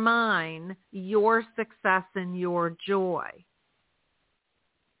undermine your success and your joy.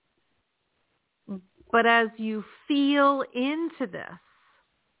 But as you feel into this,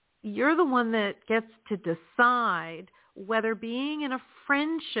 you're the one that gets to decide whether being in a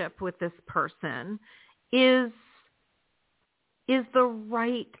friendship with this person is the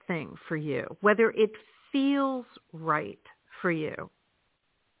right thing for you, whether it feels right for you.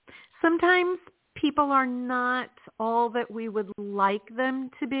 Sometimes people are not all that we would like them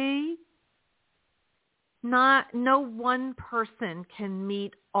to be. No one person can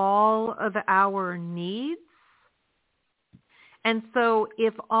meet all of our needs. And so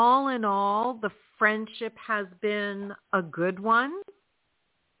if all in all the friendship has been a good one,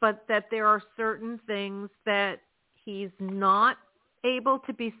 but that there are certain things that he's not able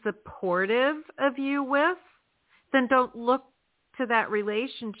to be supportive of you with, then don't look to that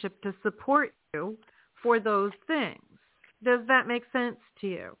relationship to support you for those things. Does that make sense to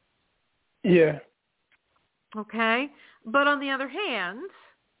you? Yeah. Okay. But on the other hand,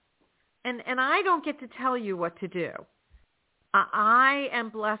 and I don't get to tell you what to do. I am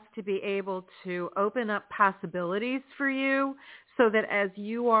blessed to be able to open up possibilities for you so that as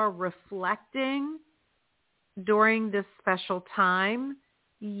you are reflecting during this special time,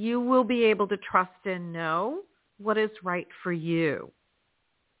 you will be able to trust and know what is right for you.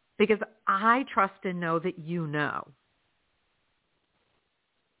 Because I trust and know that you know.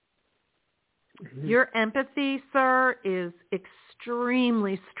 Mm-hmm. Your empathy, sir, is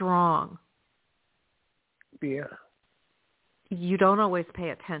extremely strong. Yeah. You don't always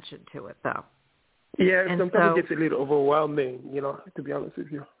pay attention to it, though. Yeah, and sometimes it gets a little overwhelming, to be honest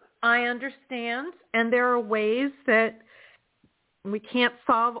with you. I understand, and there are ways that we can't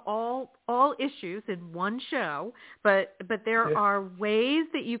solve all issues in one show, but there are ways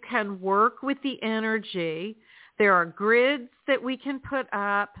that you can work with the energy. There are grids that we can put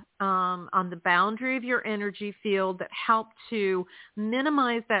up on the boundary of your energy field that help to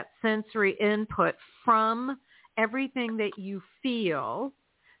minimize that sensory input from everything that you feel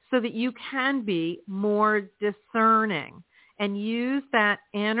so that you can be more discerning and use that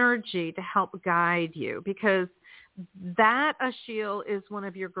energy to help guide you, because that, Ashiel, is one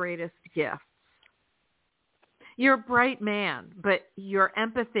of your greatest gifts. You're a bright man, but your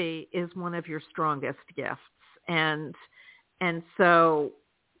empathy is one of your strongest gifts. And so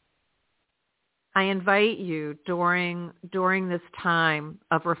I invite you during this time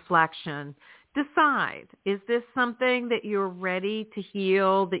of reflection, decide, is this something that you're ready to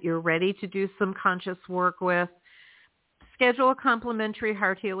heal, that you're ready to do some conscious work with? Schedule a complimentary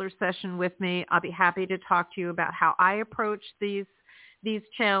heart healer session with me. I'll be happy to talk to you about how I approach these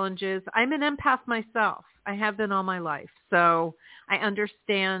challenges. I'm an empath myself. I have been all my life. So I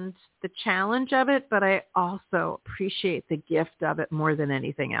understand the challenge of it, but I also appreciate the gift of it more than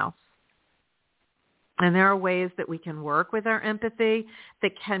anything else. And there are ways that we can work with our empathy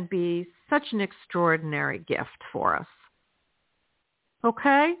that can be such an extraordinary gift for us.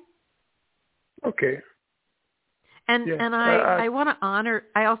 Okay? Okay. And I want to honor,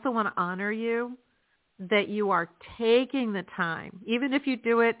 I also want to honor you that you are taking the time, even if you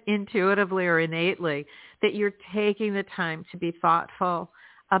do it intuitively or innately, that you're taking the time to be thoughtful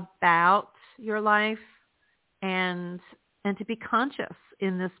about your life and to be conscious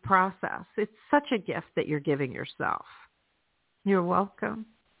in this process. It's such a gift that you're giving yourself. You're welcome.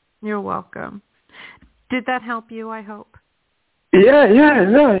 You're welcome. Did that help you, I hope? Yeah,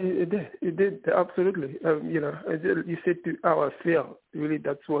 no, it did, absolutely. You said how I feel. Really,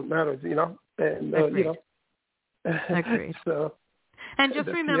 that's what matters, And Agreed. Agreed. So, and just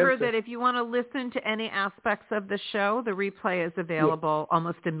remember that if you want to listen to any aspects of the show, the replay is available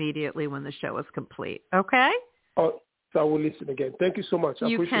almost immediately when the show is complete. Okay? Oh, so I will listen again. Thank you so much.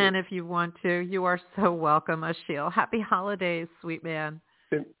 You can if you want to. You are so welcome, Ashiel. Happy holidays, sweet man.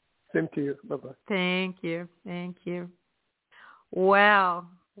 Same to you. Bye-bye. Thank you. Thank you. Well,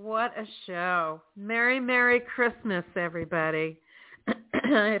 what a show. Merry, Merry Christmas, everybody.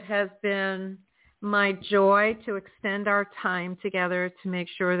 It has been my joy to extend our time together to make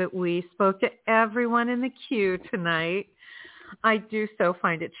sure that we spoke to everyone in the queue tonight. I do so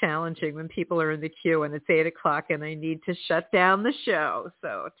find it challenging when people are in the queue and it's 8 o'clock and I need to shut down the show.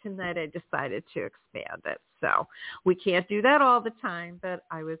 So tonight I decided to expand it. So we can't do that all the time, but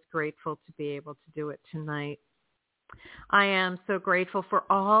I was grateful to be able to do it tonight. I am so grateful for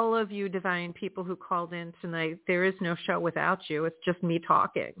all of you divine people who called in tonight. There is no show without you. It's just me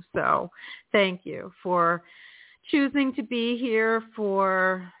talking. So thank you for choosing to be here,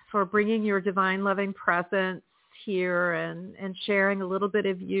 for bringing your divine loving presence here and sharing a little bit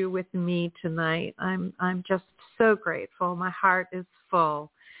of you with me tonight. I'm just so grateful. My heart is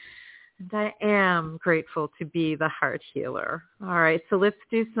full. And I am grateful to be the heart healer. All right, so let's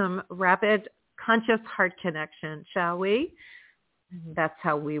do some rapid conscious heart connection, shall we? That's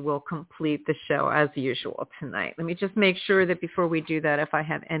how we will complete the show as usual tonight. Let me just make sure that before we do that, if I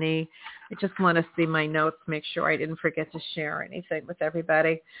have any, I just want to see my notes, make sure I didn't forget to share anything with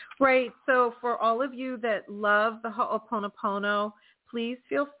everybody. Right, so for all of you that love the Ho'oponopono, please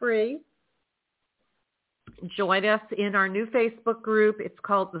feel free. Join us in our new Facebook group. It's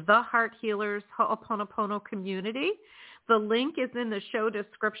called The Heart Healers Ho'oponopono Community. The link is in the show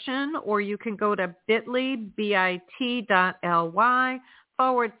description, or you can go to bit.ly,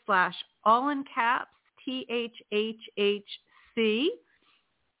 all in caps, THHHC.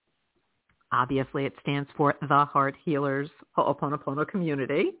 Obviously, it stands for The Heart Healers Ho'oponopono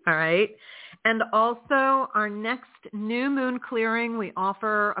Community, all right? And also, our next new moon clearing, we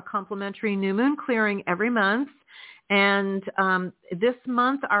offer a complimentary new moon clearing every month. And this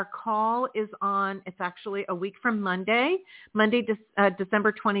month, our call is on, it's actually a week from Monday,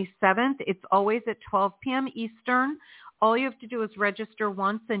 December 27th. It's always at 12 p.m. Eastern. All you have to do is register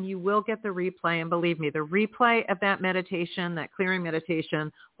once and you will get the replay. And believe me, the replay of that meditation, that clearing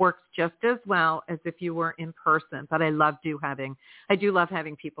meditation, works just as well as if you were in person. But I do love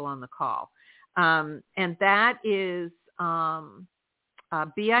having people on the call. And that is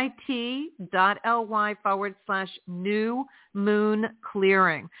bit.ly/new moon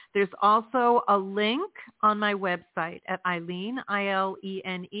clearing. There's also a link on my website at Ilene,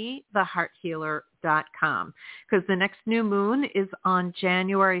 ILENE, thehearthealer.com, because the next new moon is on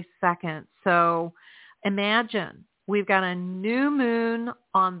January 2nd. So imagine we've got a new moon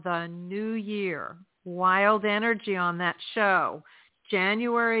on the new year. Wild energy on that show.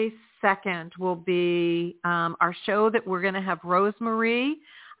 January 2nd will be our show that we're going to have Rosemary,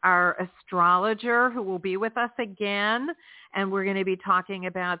 our astrologer, who will be with us again, and we're going to be talking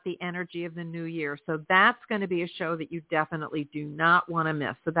about the energy of the new year. So that's going to be a show that you definitely do not want to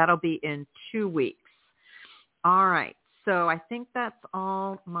miss. So that'll be in 2 weeks. All right. So I think that's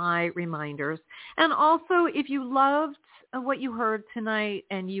all my reminders. And also, if you loved what you heard tonight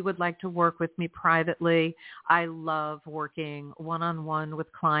and you would like to work with me privately, I love working one-on-one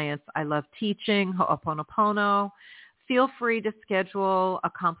with clients. I love teaching Ho'oponopono. Feel free to schedule a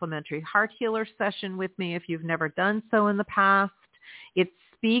complimentary heart healer session with me if you've never done so in the past. It's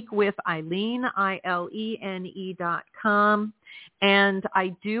speakwithilene, ILENE.com. And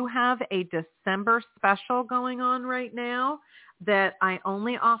I do have a December special going on right now that I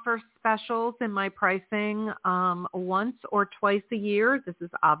only offer specials in my pricing once or twice a year. This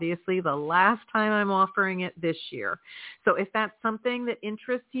is obviously the last time I'm offering it this year. So if that's something that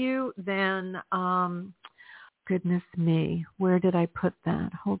interests you, then goodness me, where did I put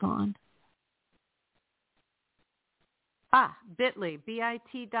that? Hold on. bit.ly,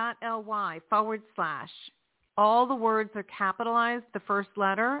 bit.ly / all the words are capitalized, the first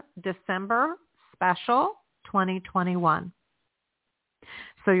letter, December special 2021.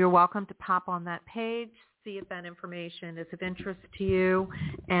 So you're welcome to pop on that page, see if that information is of interest to you,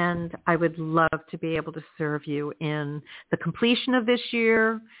 and I would love to be able to serve you in the completion of this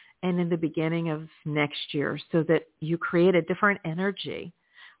year and in the beginning of next year so that you create a different energy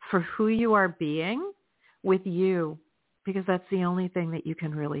for who you are being with you, because that's the only thing that you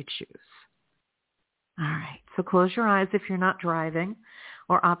can really choose. All right, so close your eyes if you're not driving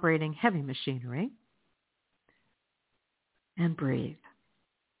or operating heavy machinery, and breathe.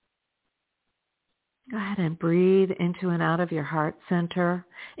 Go ahead and breathe into and out of your heart center,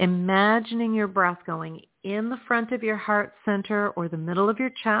 imagining your breath going in the front of your heart center or the middle of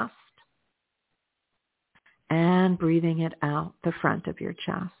your chest, and breathing it out the front of your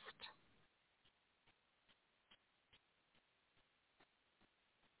chest.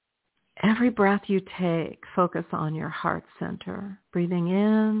 Every breath you take, focus on your heart center, breathing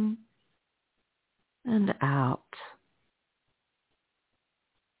in and out.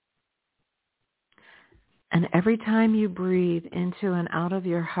 And every time you breathe into and out of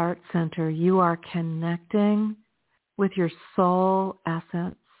your heart center, you are connecting with your soul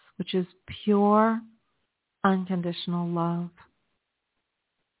essence, which is pure, unconditional love.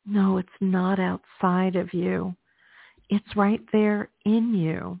 No, it's not outside of you. It's right there in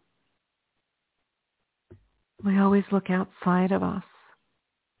you. We always look outside of us.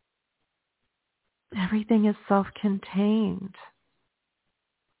 Everything is self-contained.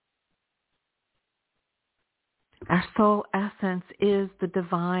 Our soul essence is the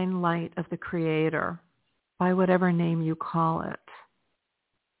divine light of the Creator, by whatever name you call it.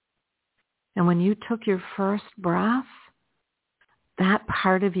 And when you took your first breath, that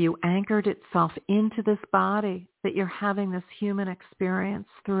part of you anchored itself into this body that you're having this human experience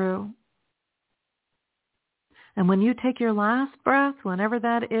through. And when you take your last breath, whenever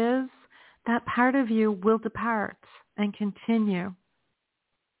that is, that part of you will depart and continue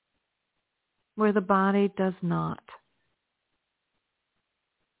where the body does not.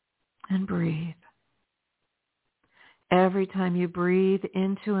 And breathe. Every time you breathe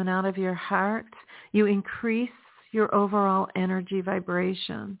into and out of your heart, you increase your overall energy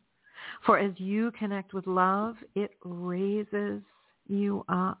vibration. For as you connect with love, it raises you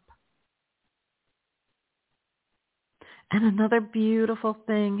up. And another beautiful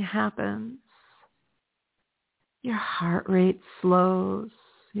thing happens. Your heart rate slows.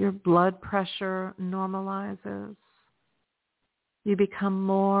 Your blood pressure normalizes. You become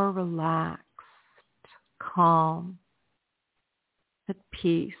more relaxed, calm, at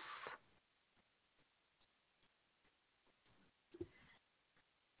peace.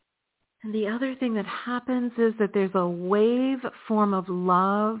 And the other thing that happens is that there's a wave form of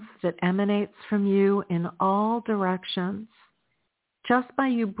love that emanates from you in all directions, just by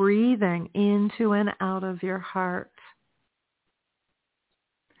you breathing into and out of your heart.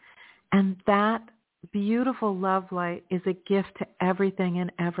 And that beautiful love light is a gift to everything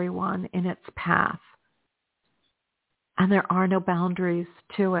and everyone in its path. And there are no boundaries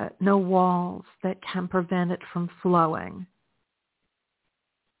to it, no walls that can prevent it from flowing.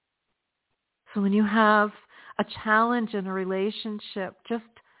 So when you have a challenge in a relationship, just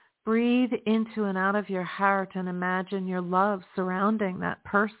breathe into and out of your heart and imagine your love surrounding that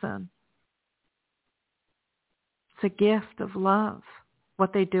person. It's a gift of love.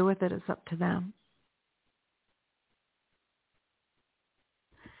 What they do with it is up to them.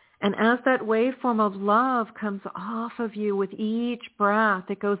 And as that waveform of love comes off of you with each breath,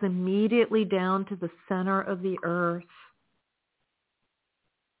 it goes immediately down to the center of the earth.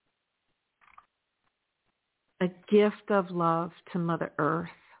 A gift of love to Mother Earth,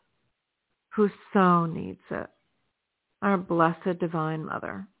 who so needs it, our blessed Divine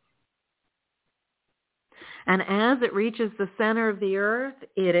Mother. And as it reaches the center of the earth,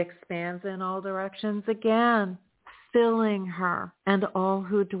 it expands in all directions again, filling her and all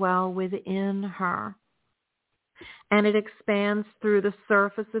who dwell within her. And it expands through the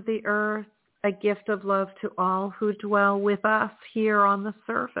surface of the earth, a gift of love to all who dwell with us here on the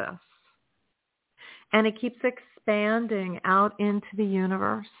surface. And it keeps expanding out into the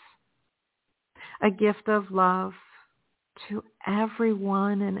universe, a gift of love to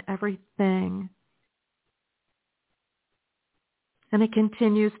everyone and everything. And it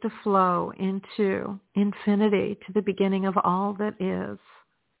continues to flow into infinity, to the beginning of all that is.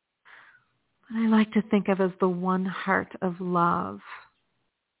 What I like to think of as the one heart of love,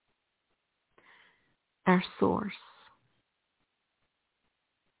 our source.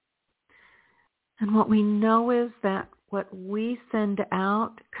 And what we know is that what we send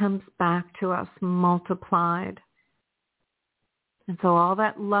out comes back to us multiplied. And so all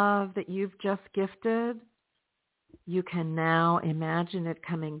that love that you've just gifted, you can now imagine it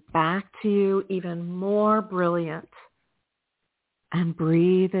coming back to you even more brilliant, and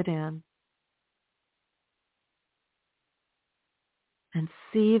breathe it in. And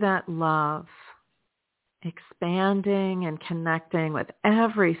see that love expanding and connecting with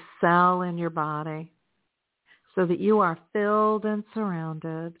every cell in your body so that you are filled and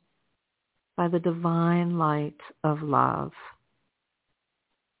surrounded by the divine light of love.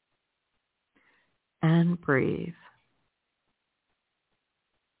 And breathe.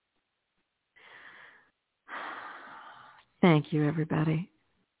 Thank you, everybody.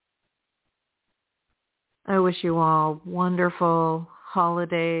 I wish you all wonderful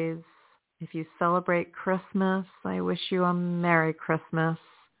holidays. If you celebrate Christmas, I wish you a Merry Christmas.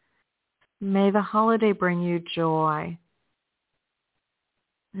 May the holiday bring you joy.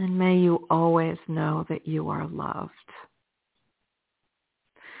 And may you always know that you are loved.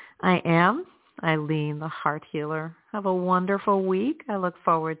 I am Ilene, the Heart Healer. Have a wonderful week. I look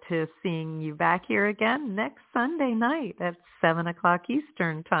forward to seeing you back here again next Sunday night at 7 o'clock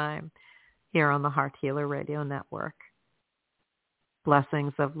Eastern Time here on the Heart Healer Radio Network.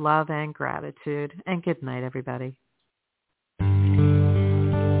 Blessings of love and gratitude, and good night, everybody.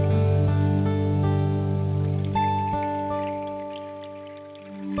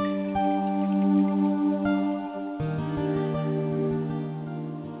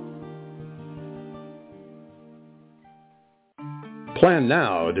 Plan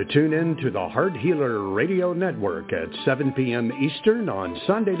now to tune in to the Heart Healer Radio Network at 7 p.m. Eastern on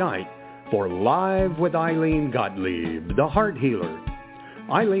Sunday night for Live with Ilene Gottlieb, the Heart Healer.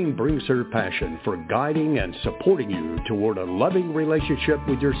 Ilene brings her passion for guiding and supporting you toward a loving relationship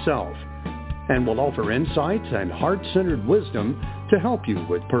with yourself, and will offer insights and heart-centered wisdom to help you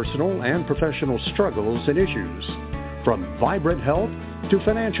with personal and professional struggles and issues. From vibrant health to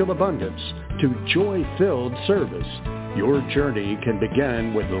financial abundance to joy-filled service, your journey can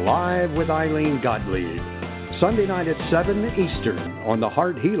begin with Live with Ilene Gottlieb, Sunday night at 7 Eastern on the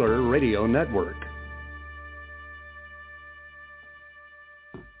Heart Healer Radio Network.